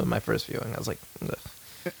my first viewing. I was like, ugh.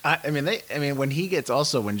 I mean, when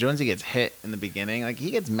Jonesy gets hit in the beginning, like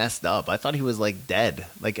he gets messed up. I thought he was like dead.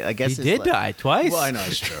 Like I guess he did die twice. Well, I know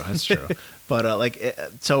it's true. That's true. But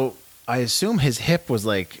so I assume his hip was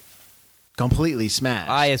like completely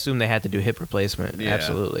smashed. I assume they had to do hip replacement. Yeah.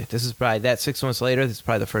 Absolutely. This is probably that 6 months later. This is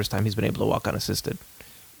probably the first time he's been able to walk unassisted.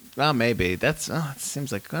 Well, maybe it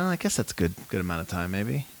seems like. Well, I guess that's a good amount of time.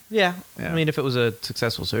 Maybe. Yeah. I mean, if it was a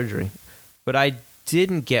successful surgery, but I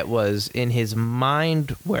didn't get was in his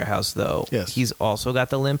mind warehouse though. Yes. He's also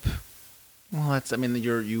got the limp. Well, that's. I mean,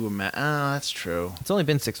 that's true. It's only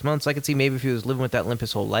been 6 months. I could see maybe if he was living with that limp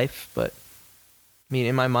his whole life, but I mean,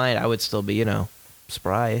 in my mind, I would still be,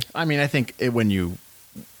 spry. I mean, I think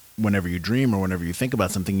whenever you dream or whenever you think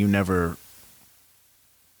about something, you never,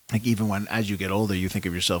 like, even as you get older, you think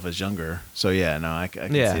of yourself as younger. So yeah, no, I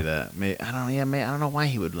can see that. I don't know why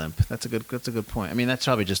he would limp. That's a good point. I mean, that's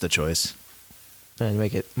probably just a choice. And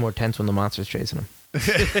make it more tense when the monster's chasing him.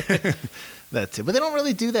 That's it. But they don't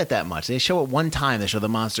really do that much. They show it one time. They show the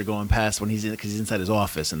monster going past because he's inside his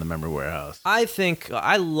office in the memory warehouse. I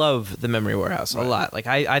love the memory warehouse a lot. Like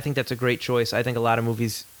I think that's a great choice. I think a lot of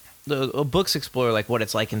movies, books explore like what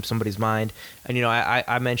it's like in somebody's mind. And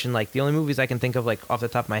I mentioned like the only movies I can think of like off the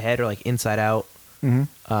top of my head are like Inside Out.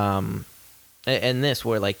 Mm-hmm. And this,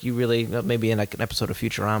 where like you really maybe in like an episode of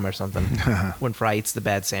Futurama or something, when Fry eats the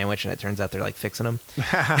bad sandwich and it turns out they're like fixing him.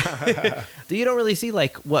 You don't really see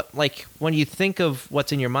like when you think of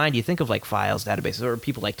what's in your mind, you think of like files, databases, or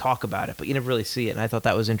people like talk about it, but you never really see it. And I thought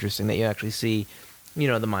that was interesting that you actually see,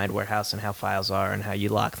 the mind warehouse and how files are and how you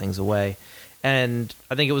lock things away. And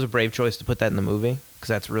I think it was a brave choice to put that in the movie because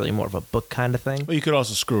that's really more of a book kind of thing. Well, you could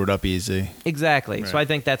also screw it up easy. Exactly. Right. So I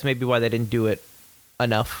think that's maybe why they didn't do it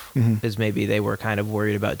enough, is maybe they were kind of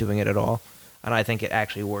worried about doing it at all. And I think it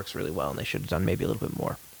actually works really well, and they should have done maybe a little bit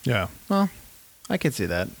more. Yeah. Well, I could see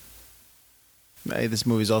that. This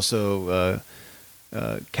movie's also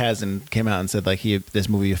Kazan came out and said like this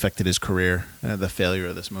movie affected his career. The failure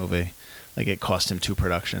of this movie, like it cost him 2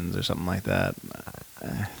 productions or something like that.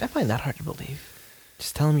 I find that hard to believe.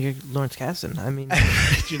 Just tell him you're Lawrence Kasdan. I mean,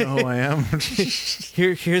 do you know who I am?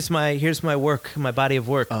 here's my work, my body of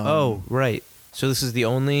work. Oh, right. So this is the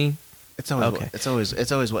only. It's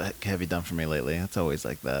always what have you done for me lately? It's always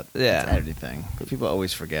like that. Yeah. It's everything. People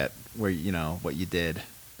always forget where what you did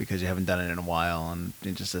because you haven't done it in a while, and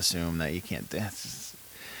you just assume that you can't.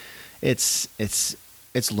 It's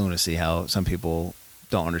lunacy how some people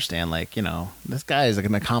don't understand. Like this guy is like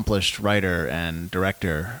an accomplished writer and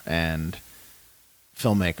director and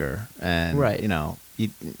filmmaker, and right.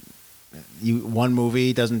 You one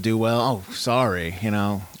movie doesn't do well. Oh, sorry.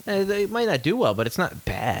 They might not do well, but it's not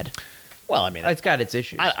bad. Well, I mean, it's got its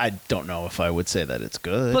issues. I don't know if I would say that it's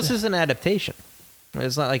good. Plus, it's an adaptation.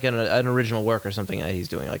 It's not like an original work or something that he's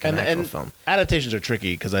doing, like an actual film. Adaptations are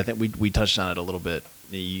tricky because I think we touched on it a little bit.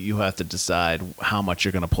 You have to decide how much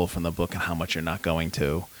you're going to pull from the book and how much you're not going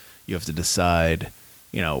to. You have to decide,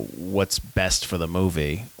 what's best for the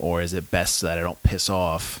movie, or is it best so that I don't piss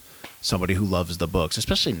off somebody who loves the books,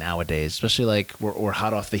 especially nowadays, especially like we're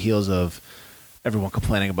hot off the heels of everyone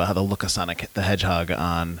complaining about how they look of Sonic the Hedgehog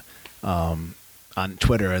on on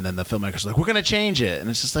Twitter, and then the filmmakers are like, we're going to change it. And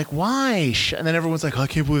it's just like, why? And then everyone's like, oh, I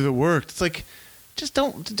can't believe it worked. It's like, just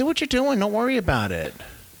don't do what you're doing. Don't worry about it.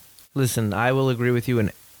 Listen, I will agree with you,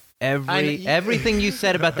 and everything you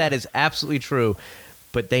said about that is absolutely true.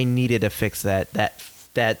 But they needed to fix that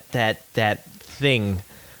thing.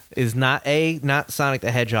 Is not A, not Sonic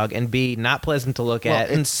the Hedgehog, and B, not pleasant to look at,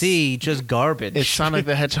 and C, just garbage. It's Sonic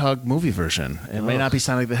the Hedgehog movie version. It may not be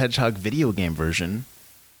Sonic the Hedgehog video game version.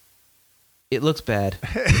 It looks bad.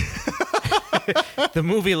 The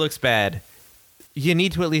movie looks bad. You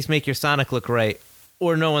need to at least make your Sonic look right,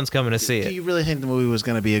 or no one's coming to see it. Do you really think the movie was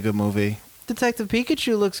going to be a good movie? Detective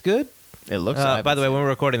Pikachu looks good. It looks. By the way, when we're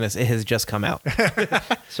recording this, it has just come out,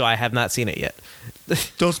 so I have not seen it yet.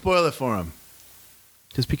 Don't spoil it for him.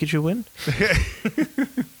 Does Pikachu win?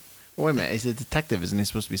 Wait a minute. He's a detective. Isn't he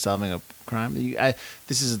supposed to be solving a crime?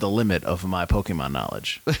 This is the limit of my Pokemon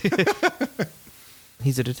knowledge.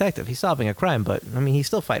 He's a detective. He's solving a crime, but, I mean, he's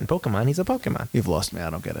still fighting Pokemon. He's a Pokemon. You've lost me. I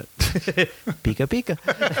don't get it. Pika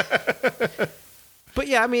Pika. But,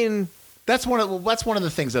 yeah, I mean... That's one of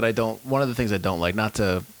the things that I don't... One of the things I don't like, not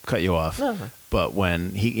to cut you off, but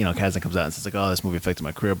when Kazan comes out and says, like, oh, this movie affected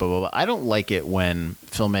my career, blah, blah, blah. I don't like it when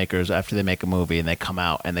filmmakers, after they make a movie and they come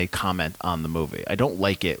out and they comment on the movie. I don't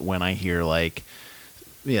like it when I hear, like...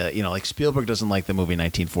 Yeah, like Spielberg doesn't like the movie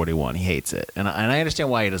 1941. He hates it, and I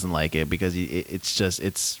understand why he doesn't like it, because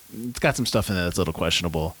it's got some stuff in there that's a little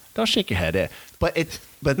questionable. Don't shake your head, but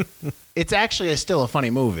it's actually still a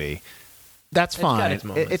funny movie. That's fine.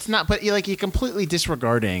 It's not, but you're completely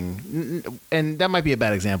disregarding, and that might be a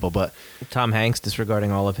bad example, but Tom Hanks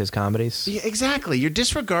disregarding all of his comedies. Yeah, exactly. You're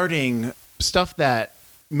disregarding stuff that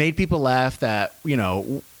made people laugh, that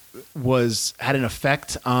had an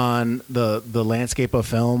effect on the landscape of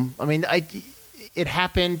film. I mean, it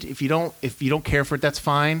happened. If you don't care for it, that's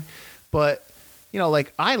fine. But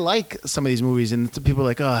I like some of these movies, and people are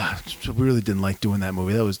like, oh, I really didn't like doing that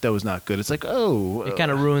movie. That was not good. It's like, oh, it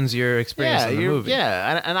kind of ruins your experience in the movie.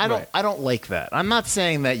 Yeah, and I don't like that. I'm not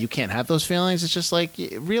saying that you can't have those feelings. It's just like,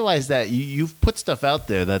 realize that you've put stuff out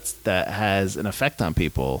there that has an effect on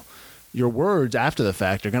people. Your words after the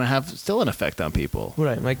fact are going to have still an effect on people.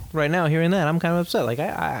 Right. Like right now, hearing that, I'm kind of upset. Like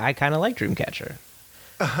I kind of like Dreamcatcher.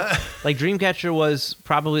 Like Dreamcatcher was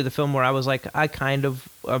probably the film where I was like,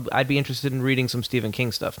 I'd be interested in reading some Stephen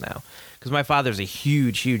King stuff now. Because my father's a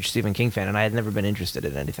huge Stephen King fan, and I had never been interested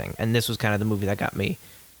in anything. And this was kind of the movie that got me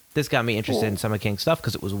interested in some of King's stuff,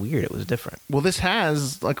 because it was weird. It was different. Well, this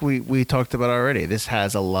has, like we talked about already, this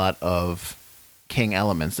has a lot of King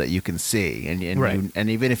elements that you can see, and right. And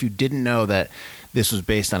even if you didn't know that this was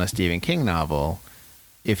based on a Stephen King novel,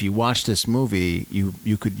 if you watch this movie, you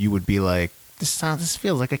would be like, this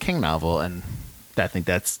feels like a King novel, and I think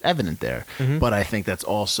that's evident there. Mm-hmm. But I think that's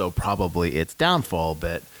also probably its downfall a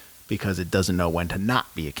bit, because it doesn't know when to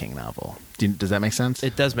not be a King novel. Does that make sense?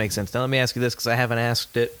 It does make sense. Now let me ask you this, because I haven't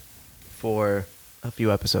asked it for a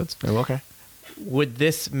few episodes. Oh, okay. Would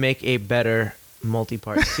this make a better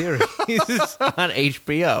multi-part series on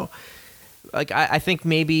HBO? Like, I think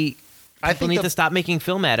maybe people need to stop making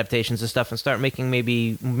film adaptations and stuff and start making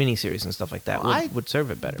maybe miniseries and stuff like that. Would serve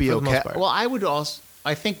it better. Be for okay. The most part. Well, I would also.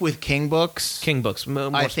 I think with King books,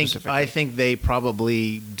 more specifically. I think they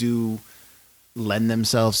probably do lend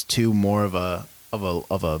themselves to more of a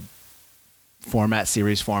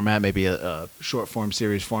series format, maybe a short form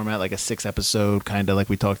series format, like a 6-episode kind of like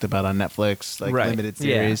we talked about on Netflix, like limited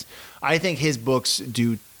series. Yeah. I think his books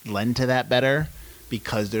do lend to that better,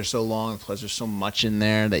 because they're so long, plus there's so much in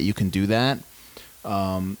there that you can do that.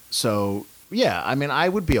 So yeah, I mean, I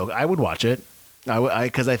would watch it.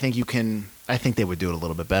 Because I think you can. I think they would do it a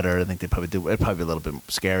little bit better. I think they'd probably do. It'd probably be a little bit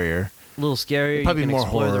scarier. A little scarier. Probably you can more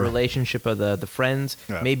explore horror. The relationship of the friends.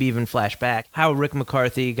 Yeah. Maybe even flashback how Rick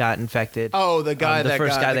McCarthy got infected. Oh, the guy, that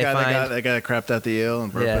crapped out the eel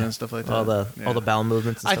and bourbon and stuff like that. All the bowel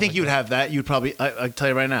movements. And I think you'd have that. You'd probably. I tell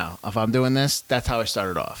you right now, if I'm doing this, that's how I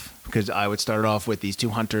started off. Because I would start off with these two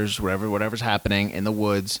hunters, whatever's happening in the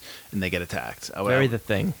woods, and they get attacked. The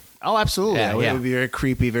Thing. Oh, absolutely. It would be very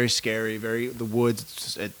creepy, very scary, the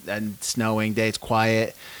woods and snowing day. It's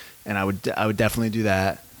quiet, and I would definitely do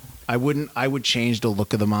that. I would change the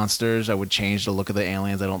look of the monsters. I would change the look of the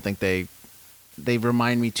aliens. I don't think they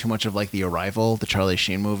remind me too much of like The Arrival, the Charlie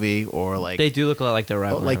Sheen movie, or like they do look a lot like The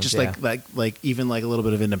Arrival. Like just like even like a little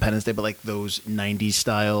bit of Independence Day, but like those 90s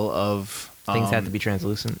style of things have to be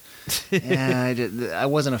translucent. Yeah, I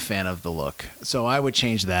wasn't a fan of the look, so I would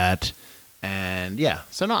change that. And yeah,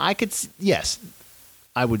 so no, I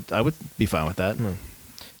would be fine with that.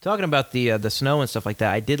 Talking about the snow and stuff like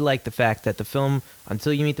that, I did like the fact that the film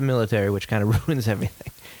Until You Meet the Military, which kind of ruins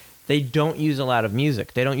everything, they don't use a lot of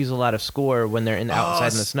music. They don't use a lot of score when they're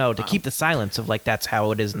outside in the snow to keep the silence of like that's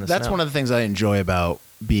how it is in the snow. That's one of the things I enjoy about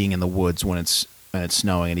being in the woods when it's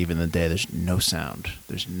snowing, and even in the day. There's no sound.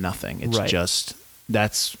 There's nothing. It's just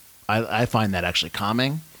I find that actually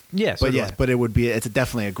calming. Yes, but it's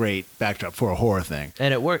definitely a great backdrop for a horror thing.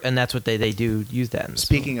 And it worked, and that's what they do use that in.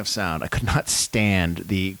 Speaking of sound, I could not stand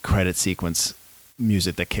the credit sequence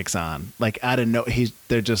music that kicks on. Like out of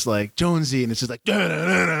they're just like Jonesy, and it's just like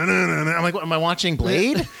I'm like, what, am I watching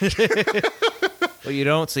Blade? What you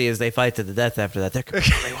don't see is they fight to the death after that. There can be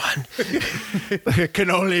only one. There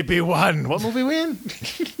can only be one. What movie we in?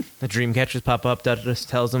 The Dreamcatchers pop up. Duddits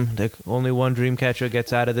tells them that only one Dreamcatcher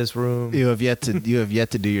gets out of this room. You have yet to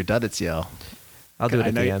do your Duddits yell. I'll do it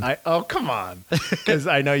at the end. Oh, come on. Because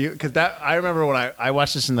I know you. Because I remember when I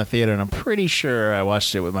watched this in the theater, and I'm pretty sure I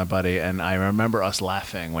watched it with my buddy, and I remember us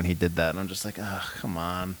laughing when he did that, and I'm just like, oh, come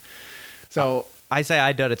on. So I say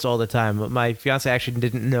iDuddits all the time, but my fiance actually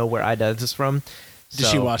didn't know where iDuddits is from. Did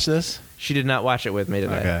she watch this? She did not watch it with me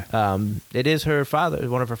today. Okay. It is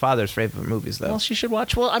one of her father's favorite movies, though. Well, she should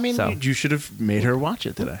watch. Well, I mean, you should have made her watch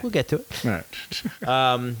it today. We'll get to it. All right.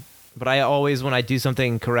 But I always, when I do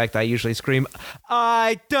something correct, I usually scream,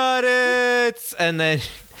 iDuddits! And then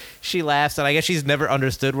she laughs, and I guess she's never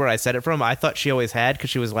understood where I said it from. I thought she always had because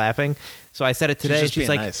she was laughing. So I said it today. She's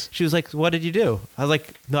like, nice. She was like, what did you do? I was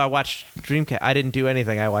like, no, I watched Dreamcatcher. I didn't do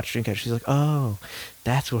anything. I watched Dreamcatcher. She's like, oh,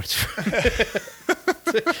 that's where it's from.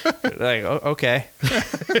 Like, oh, okay.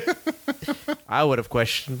 I would have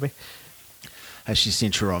questioned me. Has she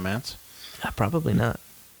seen True Romance? Probably not.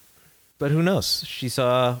 But who knows? She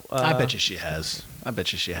saw. I bet you she has. I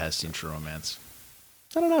bet you she has seen True Romance.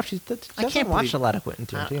 I don't know if she doesn't watch a lot of Quentin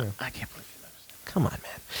Tarantino. I can't believe you never. Come on,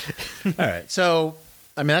 man. All right, so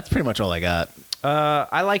I mean that's pretty much all I got.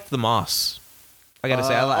 I liked the moss. I gotta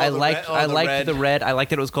say, I liked the red. I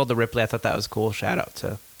liked that it was called the Ripley. I thought that was cool. Shout out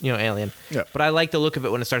to Alien. Yeah. But I like the look of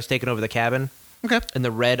it when it starts taking over the cabin. Okay. And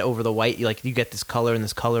the red over the white, you get this color, and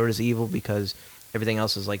this color is evil because everything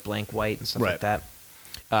else is like blank white and stuff like that.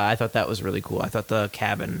 I thought that was really cool. I thought the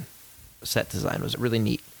cabin set design was really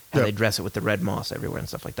neat. How they dress it with the red moss everywhere and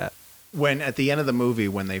stuff like that. When at the end of the movie,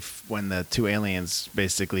 when the two aliens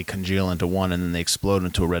basically congeal into one and then they explode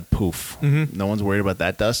into a red poof, no one's worried about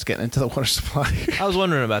that dust getting into the water supply. I was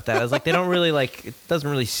wondering about that. I was like, they don't really it doesn't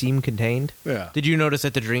really seem contained. Yeah. Did you notice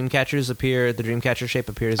that the Dreamcatchers appear? The Dreamcatcher shape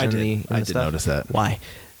appears in the I did stuff? notice that. Why?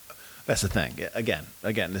 That's the thing. Again,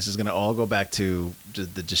 this is going to all go back to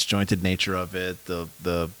the disjointed nature of it.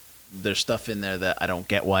 There's stuff in there that I don't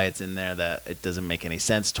get why it's in there, that it doesn't make any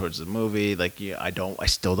sense towards the movie. Like I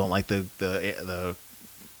still don't like the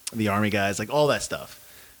army guys, like all that stuff.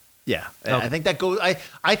 Yeah, okay. I think that goes.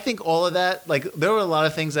 I think all of that. Like there were a lot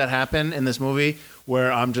of things that happen in this movie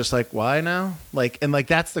where I'm just like, why now? Like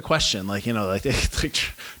that's the question. Like like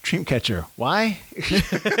Dreamcatcher, why?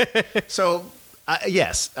 So.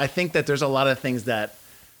 Yes, I think that there's a lot of things that,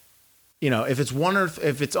 if it's one or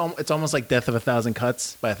if it's almost like Death of a Thousand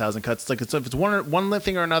Cuts by a Thousand Cuts. Like if it's one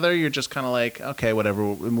thing or another, you're just kind of like, okay,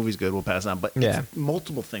 whatever, the movie's good, we'll pass on. But it's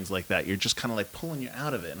multiple things like that. You're just kind of like pulling you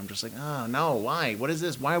out of it, and I'm just like, oh no, why? What is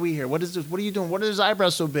this? Why are we here? What is this? What are you doing? What are his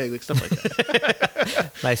eyebrows so big? Like stuff like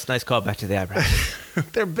that. Nice call back to the eyebrows.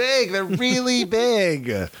 They're big. They're really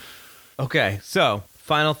big. Okay, so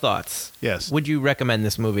final thoughts. Yes. Would you recommend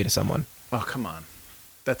this movie to someone? Oh, come on.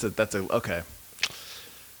 That's okay.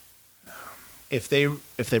 If they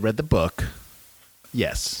read the book,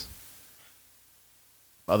 yes.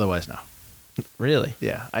 Otherwise, no. Really?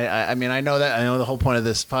 Yeah. I mean, I know the whole point of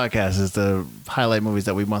this podcast is to highlight movies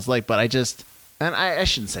that we once liked, but I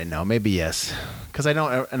shouldn't say no. Maybe yes, because I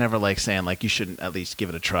never like saying like you shouldn't at least give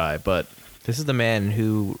it a try. But this is the man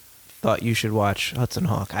who thought you should watch Hudson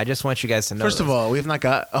Hawk. I just want you guys to know. First of all, we've not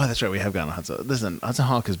got. Oh, that's right. We have gotten Hudson. Listen, Hudson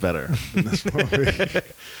Hawk is better than this movie.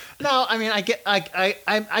 No, I mean,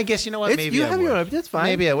 I guess you know what? Maybe I would. That's fine.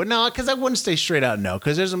 Maybe I would. No, because I wouldn't say straight out no.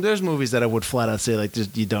 Because there's movies that I would flat out say like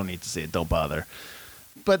just, you don't need to see it. Don't bother.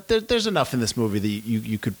 But there's enough in this movie that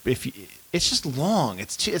you could it's just long.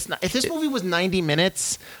 It's not. If this movie was 90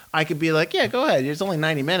 minutes, I could be like, yeah, go ahead. It's only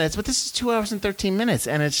 90 minutes, but this is 2 hours and 13 minutes,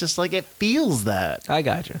 and it's just like it feels that. I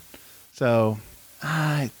got you. So,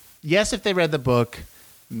 yes, if they read the book,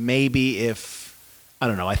 maybe if, I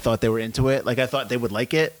don't know, I thought they were into it. Like, I thought they would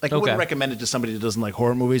like it. Like, I wouldn't recommend it to somebody that doesn't like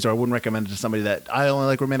horror movies, or I wouldn't recommend it to somebody that I only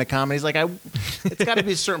like romantic comedies. Like, it's got to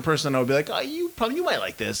be a certain person that would be like, oh, you might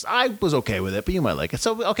like this. I was okay with it, but you might like it.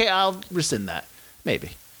 So, okay, I'll rescind that.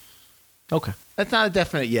 Maybe. Okay. That's not a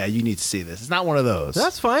definite, yeah, you need to see this. It's not one of those.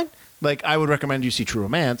 That's fine. Like, I would recommend you see True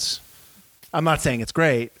Romance. I'm not saying it's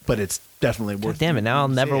great, but it's definitely worth. Damn it! Now I'll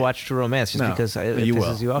never it. watch True Romance just because it you pisses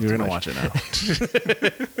will. you off. You're too gonna much. watch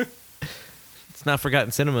it now. It's not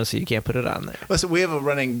Forgotten Cinema, so you can't put it on there. Listen, we have not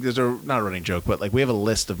a running joke, but like we have a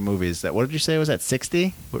list of movies that, what did you say was that,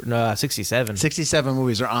 60? No, 67. 67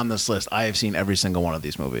 movies are on this list. I have seen every single one of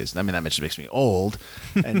these movies. I mean, that just makes me old.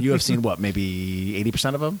 And you have seen what, maybe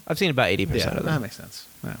 80% of them? I've seen about 80% of them. That makes sense.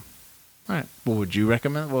 Yeah. All right. Well, would you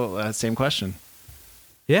recommend? Well, same question.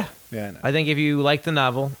 Yeah. Yeah, I know. I think if you like the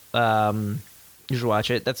novel, you should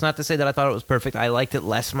watch it. That's not to say that I thought it was perfect. I liked it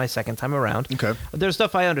less my second time around. Okay. There's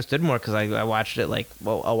stuff I understood more because I watched it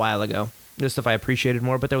a while ago. There's stuff I appreciated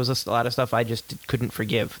more, but there was a lot of stuff I just couldn't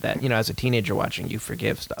forgive. That, as a teenager watching, you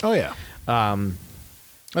forgive stuff. Oh, yeah. I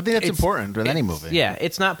think that's important with any movie. Yeah,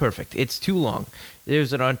 it's not perfect. It's too long.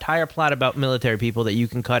 There's an entire plot about military people that you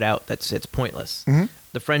can cut out it's pointless. Mm-hmm.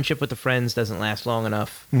 The friendship with the friends doesn't last long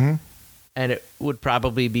enough. Mm-hmm. And it would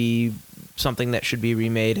probably be something that should be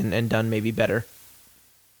remade and done maybe better.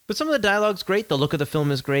 But some of the dialogue's great. The look of the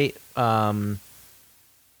film is great. The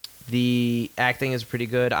acting is pretty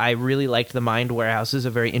good. I really liked the Mind Warehouse. It's a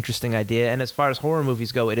very interesting idea. And as far as horror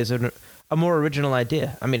movies go, it is a more original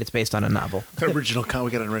idea. I mean, it's based on a novel. We got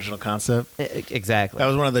an original concept. Exactly. That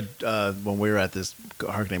was one of the when we were at this,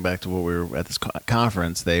 harkening back to what we were at this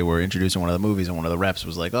conference, they were introducing one of the movies, and one of the reps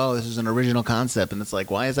was like, "Oh, this is an original concept," and it's like,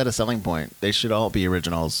 why is that a selling point? They should all be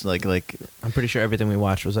originals. Like I'm pretty sure everything we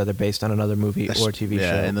watched was either based on another movie or TV show.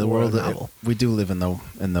 Yeah, in the world we do live in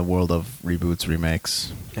the world of reboots,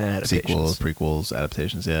 remakes, and sequels, prequels,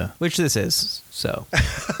 adaptations. Yeah, which this is. So,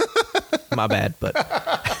 my bad, but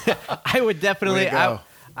I would definitely.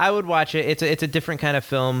 I would watch it. It's a different kind of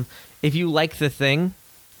film. If you like The Thing,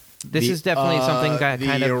 this is definitely something kind of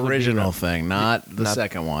the original Thing, not the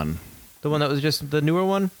second one. The one that was just the newer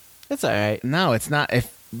one. It's all right. No, it's not.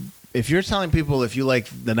 If you're telling people if you like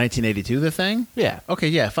the 1982 The Thing, yeah, okay,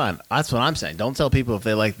 yeah, fine. That's what I'm saying. Don't tell people if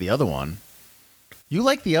they like the other one. You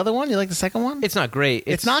like the other one? You like the second one? It's not great.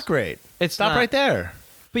 It's not great. Stop right there.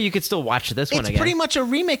 But you could still watch this one again. It's pretty much a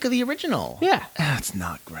remake of the original. Yeah. It's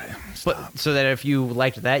not great. Stop. But so that if you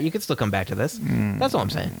liked that, you could still come back to this. That's all I'm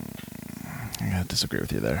saying. I gotta disagree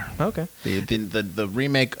with you there. Okay. The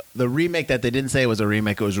remake that they didn't say was a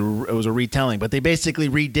remake. It was a retelling, but they basically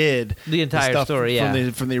redid the entire story.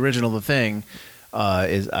 Yeah. From the original The Thing.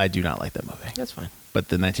 I do not like that movie. That's fine. But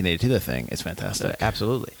the 1982 The Thing is fantastic.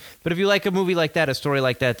 Absolutely. But if you like a movie like that, a story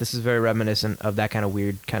like that, this is very reminiscent of that kind of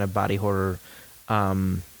weird kind of body horror,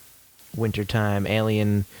 wintertime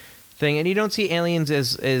alien thing. And you don't see aliens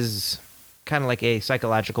as kind of like a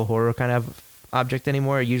psychological horror kind of object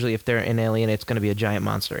anymore. Usually if they're an alien, it's going to be a giant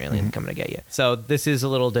monster alien coming to get you. So this is a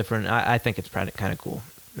little different. I think it's kind of cool.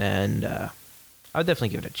 And I would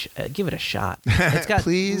definitely give it a shot. It's got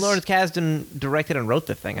Lawrence Kasdan directed and wrote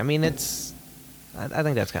the thing. I mean, I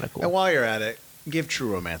think that's kind of cool. And while you're at it, give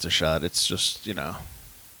True Romance a shot. It's just,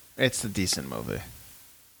 it's a decent movie.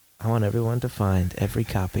 I want everyone to find every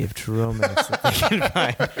copy of True Romance that they can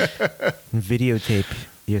find. And videotape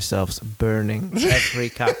yourselves burning every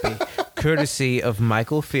copy, courtesy of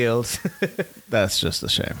Michael Fields. That's just a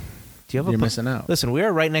shame. Do you have You're missing out. Listen, we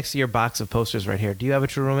are right next to your box of posters right here. Do you have a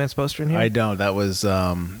True Romance poster in here? I don't. That was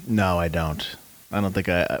no, I don't. I don't think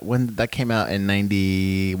when that came out in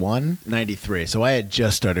 91, 93. So I had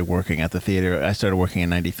just started working at the theater. I started working in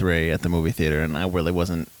 93 at the movie theater, and I really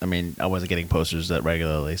wasn't. I mean, I wasn't getting posters that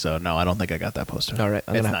regularly. So no, I don't think I got that poster. All right,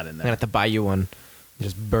 it's not in there. I'm gonna have to buy you one.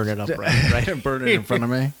 Just burn it up, right? Burn it in front of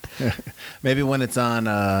me. Maybe when it's on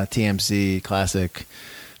TMC Classic,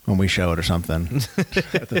 when we show it or something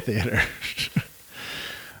at the theater.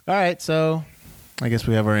 All right, so I guess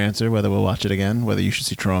we have our answer. Whether we'll watch it again, whether you should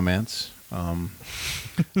see True Romance.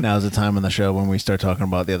 Now's the time on the show when we start talking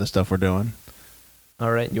about the other stuff we're doing.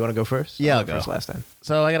 All right. You want to go first? Yeah, I'll I'll go first last time.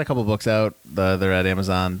 So I got a couple books out. They're at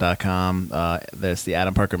Amazon.com. There's the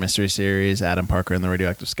Adam Parker Mystery Series, Adam Parker and the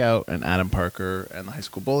Radioactive Scout, and Adam Parker and the High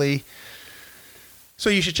School Bully. So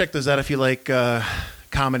you should check those out if you like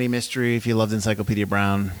comedy, mystery, if you loved Encyclopedia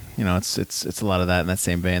Brown. It's a lot of that in that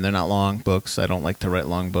same vein. They're not long books. I don't like to write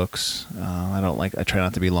long books. I try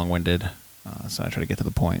not to be long-winded. So I try to get to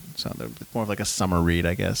the point. So they're more of like a summer read,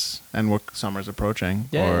 I guess. And summer's approaching.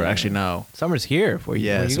 Actually, no. Summer's here for you.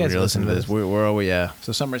 Yeah, you so guys you're listening to this. We're always,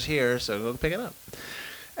 So summer's here, so go pick it up.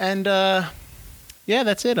 And,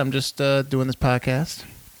 that's it. I'm just doing this podcast.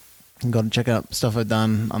 I'm going to check out stuff I've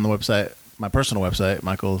done on the website, my personal website,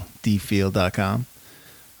 michaeldfield.com.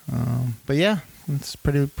 But yeah, it's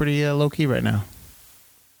pretty low-key right now.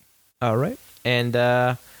 All right. And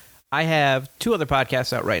I have 2 other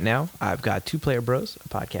podcasts out right now. I've got Two Player Bros, a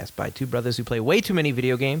podcast by 2 brothers who play way too many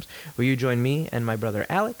video games, where you join me and my brother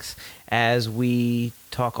Alex as we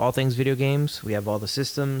talk all things video games. We have all the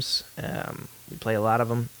systems. We play a lot of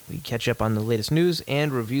them. We catch up on the latest news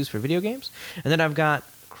and reviews for video games. And then I've got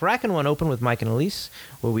Cracking One Open with Mike and Elise,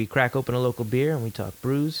 where we crack open a local beer and we talk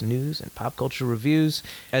brews, news, and pop culture reviews.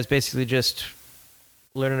 As basically just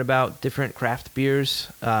learning about different craft beers,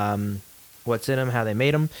 what's in them, how they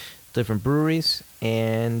made them, different breweries,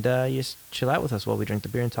 and just chill out with us while we drink the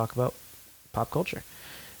beer and talk about pop culture.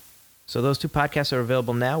 So those 2 podcasts are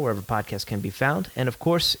available now wherever podcasts can be found. And of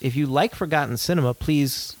course, if you like Forgotten Cinema,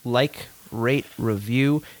 please like, rate,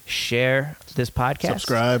 review, share this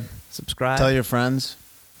podcast. Subscribe. Tell your friends.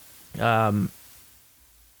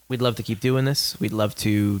 We'd love to keep doing this. We'd love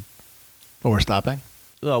to... Oh, we're stopping?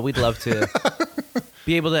 Well, we'd love to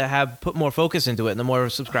be able to put more focus into it. And the more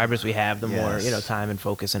subscribers we have, the more time and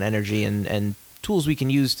focus and energy and tools we can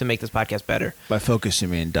use to make this podcast better. By focus, you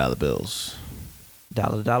mean dollar bills.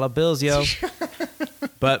 Dollar bills, yo.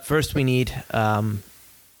 But first, we need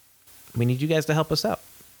you guys to help us out,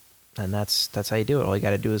 and that's how you do it. All you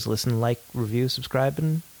got to do is listen, like, review, subscribe,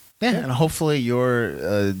 and and hopefully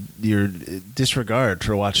your disregard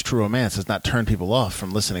for watch True Romance has not turned people off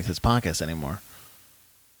from listening to this podcast anymore.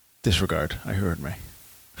 Disregard. I heard me.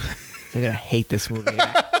 They're gonna hate this movie.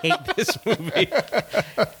 I hate this movie.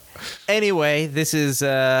 Anyway, this is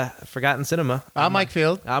Forgotten Cinema. I'm Mike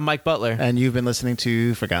Field. I'm Mike Butler. And you've been listening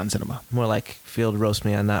to Forgotten Cinema. More like Field roast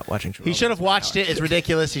me on not watching True He should have watched it. It's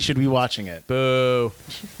ridiculous. He should be watching it. Boo.